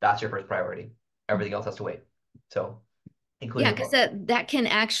 that's your first priority. Everything else has to wait. So, including Yeah, the because book. that can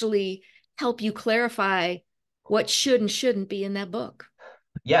actually help you clarify what should and shouldn't be in that book.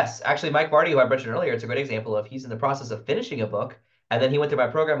 Yes, actually, Mike Vardy, who I mentioned earlier, it's a great example of he's in the process of finishing a book, and then he went through my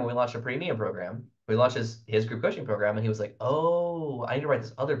program and we launched a premium program. We launched his group coaching program, and he was like, "Oh, I need to write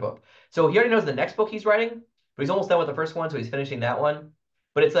this other book." So he already knows the next book he's writing, but he's almost done with the first one, so he's finishing that one.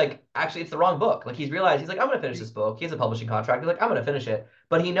 But it's like actually it's the wrong book. Like he's realized he's like, "I'm gonna finish this book." He has a publishing contract. He's like, "I'm gonna finish it,"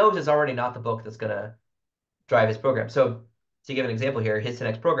 but he knows it's already not the book that's gonna drive his program. So to give an example here, his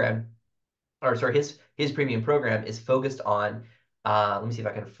 10X program, or sorry, his premium program is focused on. Let me see if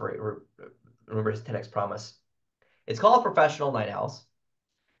I can remember his 10X promise. It's called Professional Night Owls,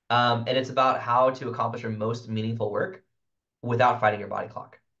 and it's about how to accomplish your most meaningful work without fighting your body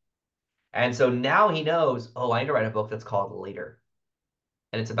clock. And so now he knows, oh, I need to write a book that's called Later,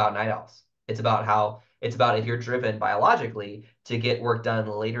 and it's about night owls. It's about how It's about if you're driven biologically to get work done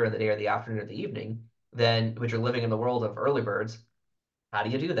later in the day or the afternoon or the evening, then but you're living in the world of early birds, how do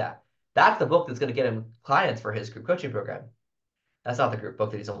you do that? That's the book that's going to get him clients for his group coaching program. That's not the group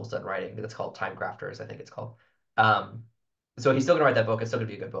book that he's almost done writing. That's called Time Crafters, I think it's called. Um, so he's still gonna write that book. It's still gonna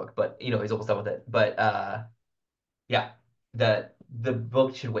be a good book, but he's almost done with it. But yeah, the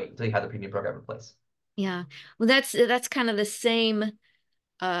book should wait until you have the premium program in place. Yeah. Well, that's kind of the same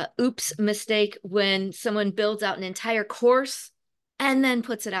oops mistake when someone builds out an entire course and then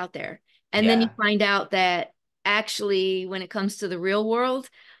puts it out there. And then you Yeah, find out that actually when it comes to the real world,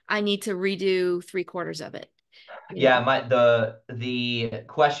 I need to redo 3/4 of it, you yeah. know. The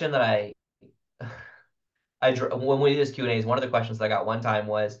question that when we do this Q&As, one of the questions that I got one time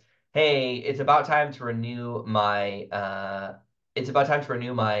was, "Hey, it's about time to renew my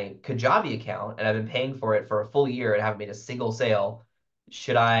Kajabi account, and I've been paying for it for a full year and haven't made a single sale.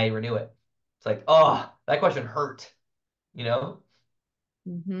 Should I renew it?" It's like, oh, that question hurt, you know?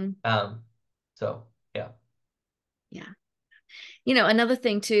 Mm-hmm. Um, so yeah, Yeah. Another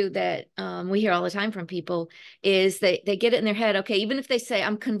thing too that we hear all the time from people is they get it in their head. Okay, even if they say,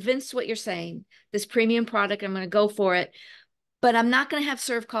 I'm convinced what you're saying, this premium product, I'm going to go for it, but I'm not going to have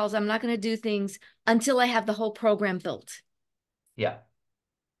serve calls. I'm not going to do things until I have the whole program built. yeah,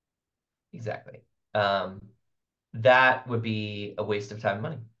 exactly. Um, that would be a waste of time and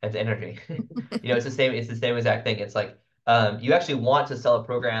money and energy. It's the same exact thing. It's like you actually want to sell a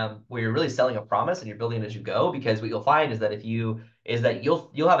program where you're really selling a promise and you're building it as you go, because what you'll find is that you'll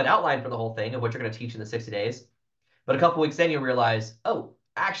have an outline for the whole thing of what you're going to teach in the 60 days. But a couple weeks in, you'll realize, oh,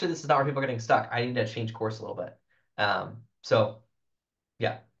 actually, this is not where people are getting stuck. I need to change course a little bit. So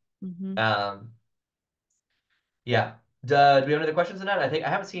yeah. Mm-hmm. Um, yeah. Do we have any other questions on that? I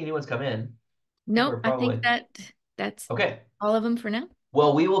haven't seen anyone's come in. I think Nope, we're I think probably that's okay. all of them for now.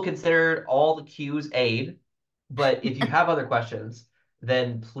 Well, we will consider all the Q's aid, but if you have other questions,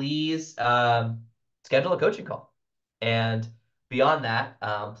 then please schedule a coaching call. And beyond that,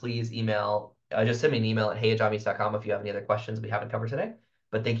 please just send me an email at hey@johnmeese.com if you have any other questions we haven't covered today.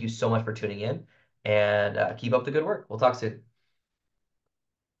 But thank you so much for tuning in, and keep up the good work. We'll talk soon.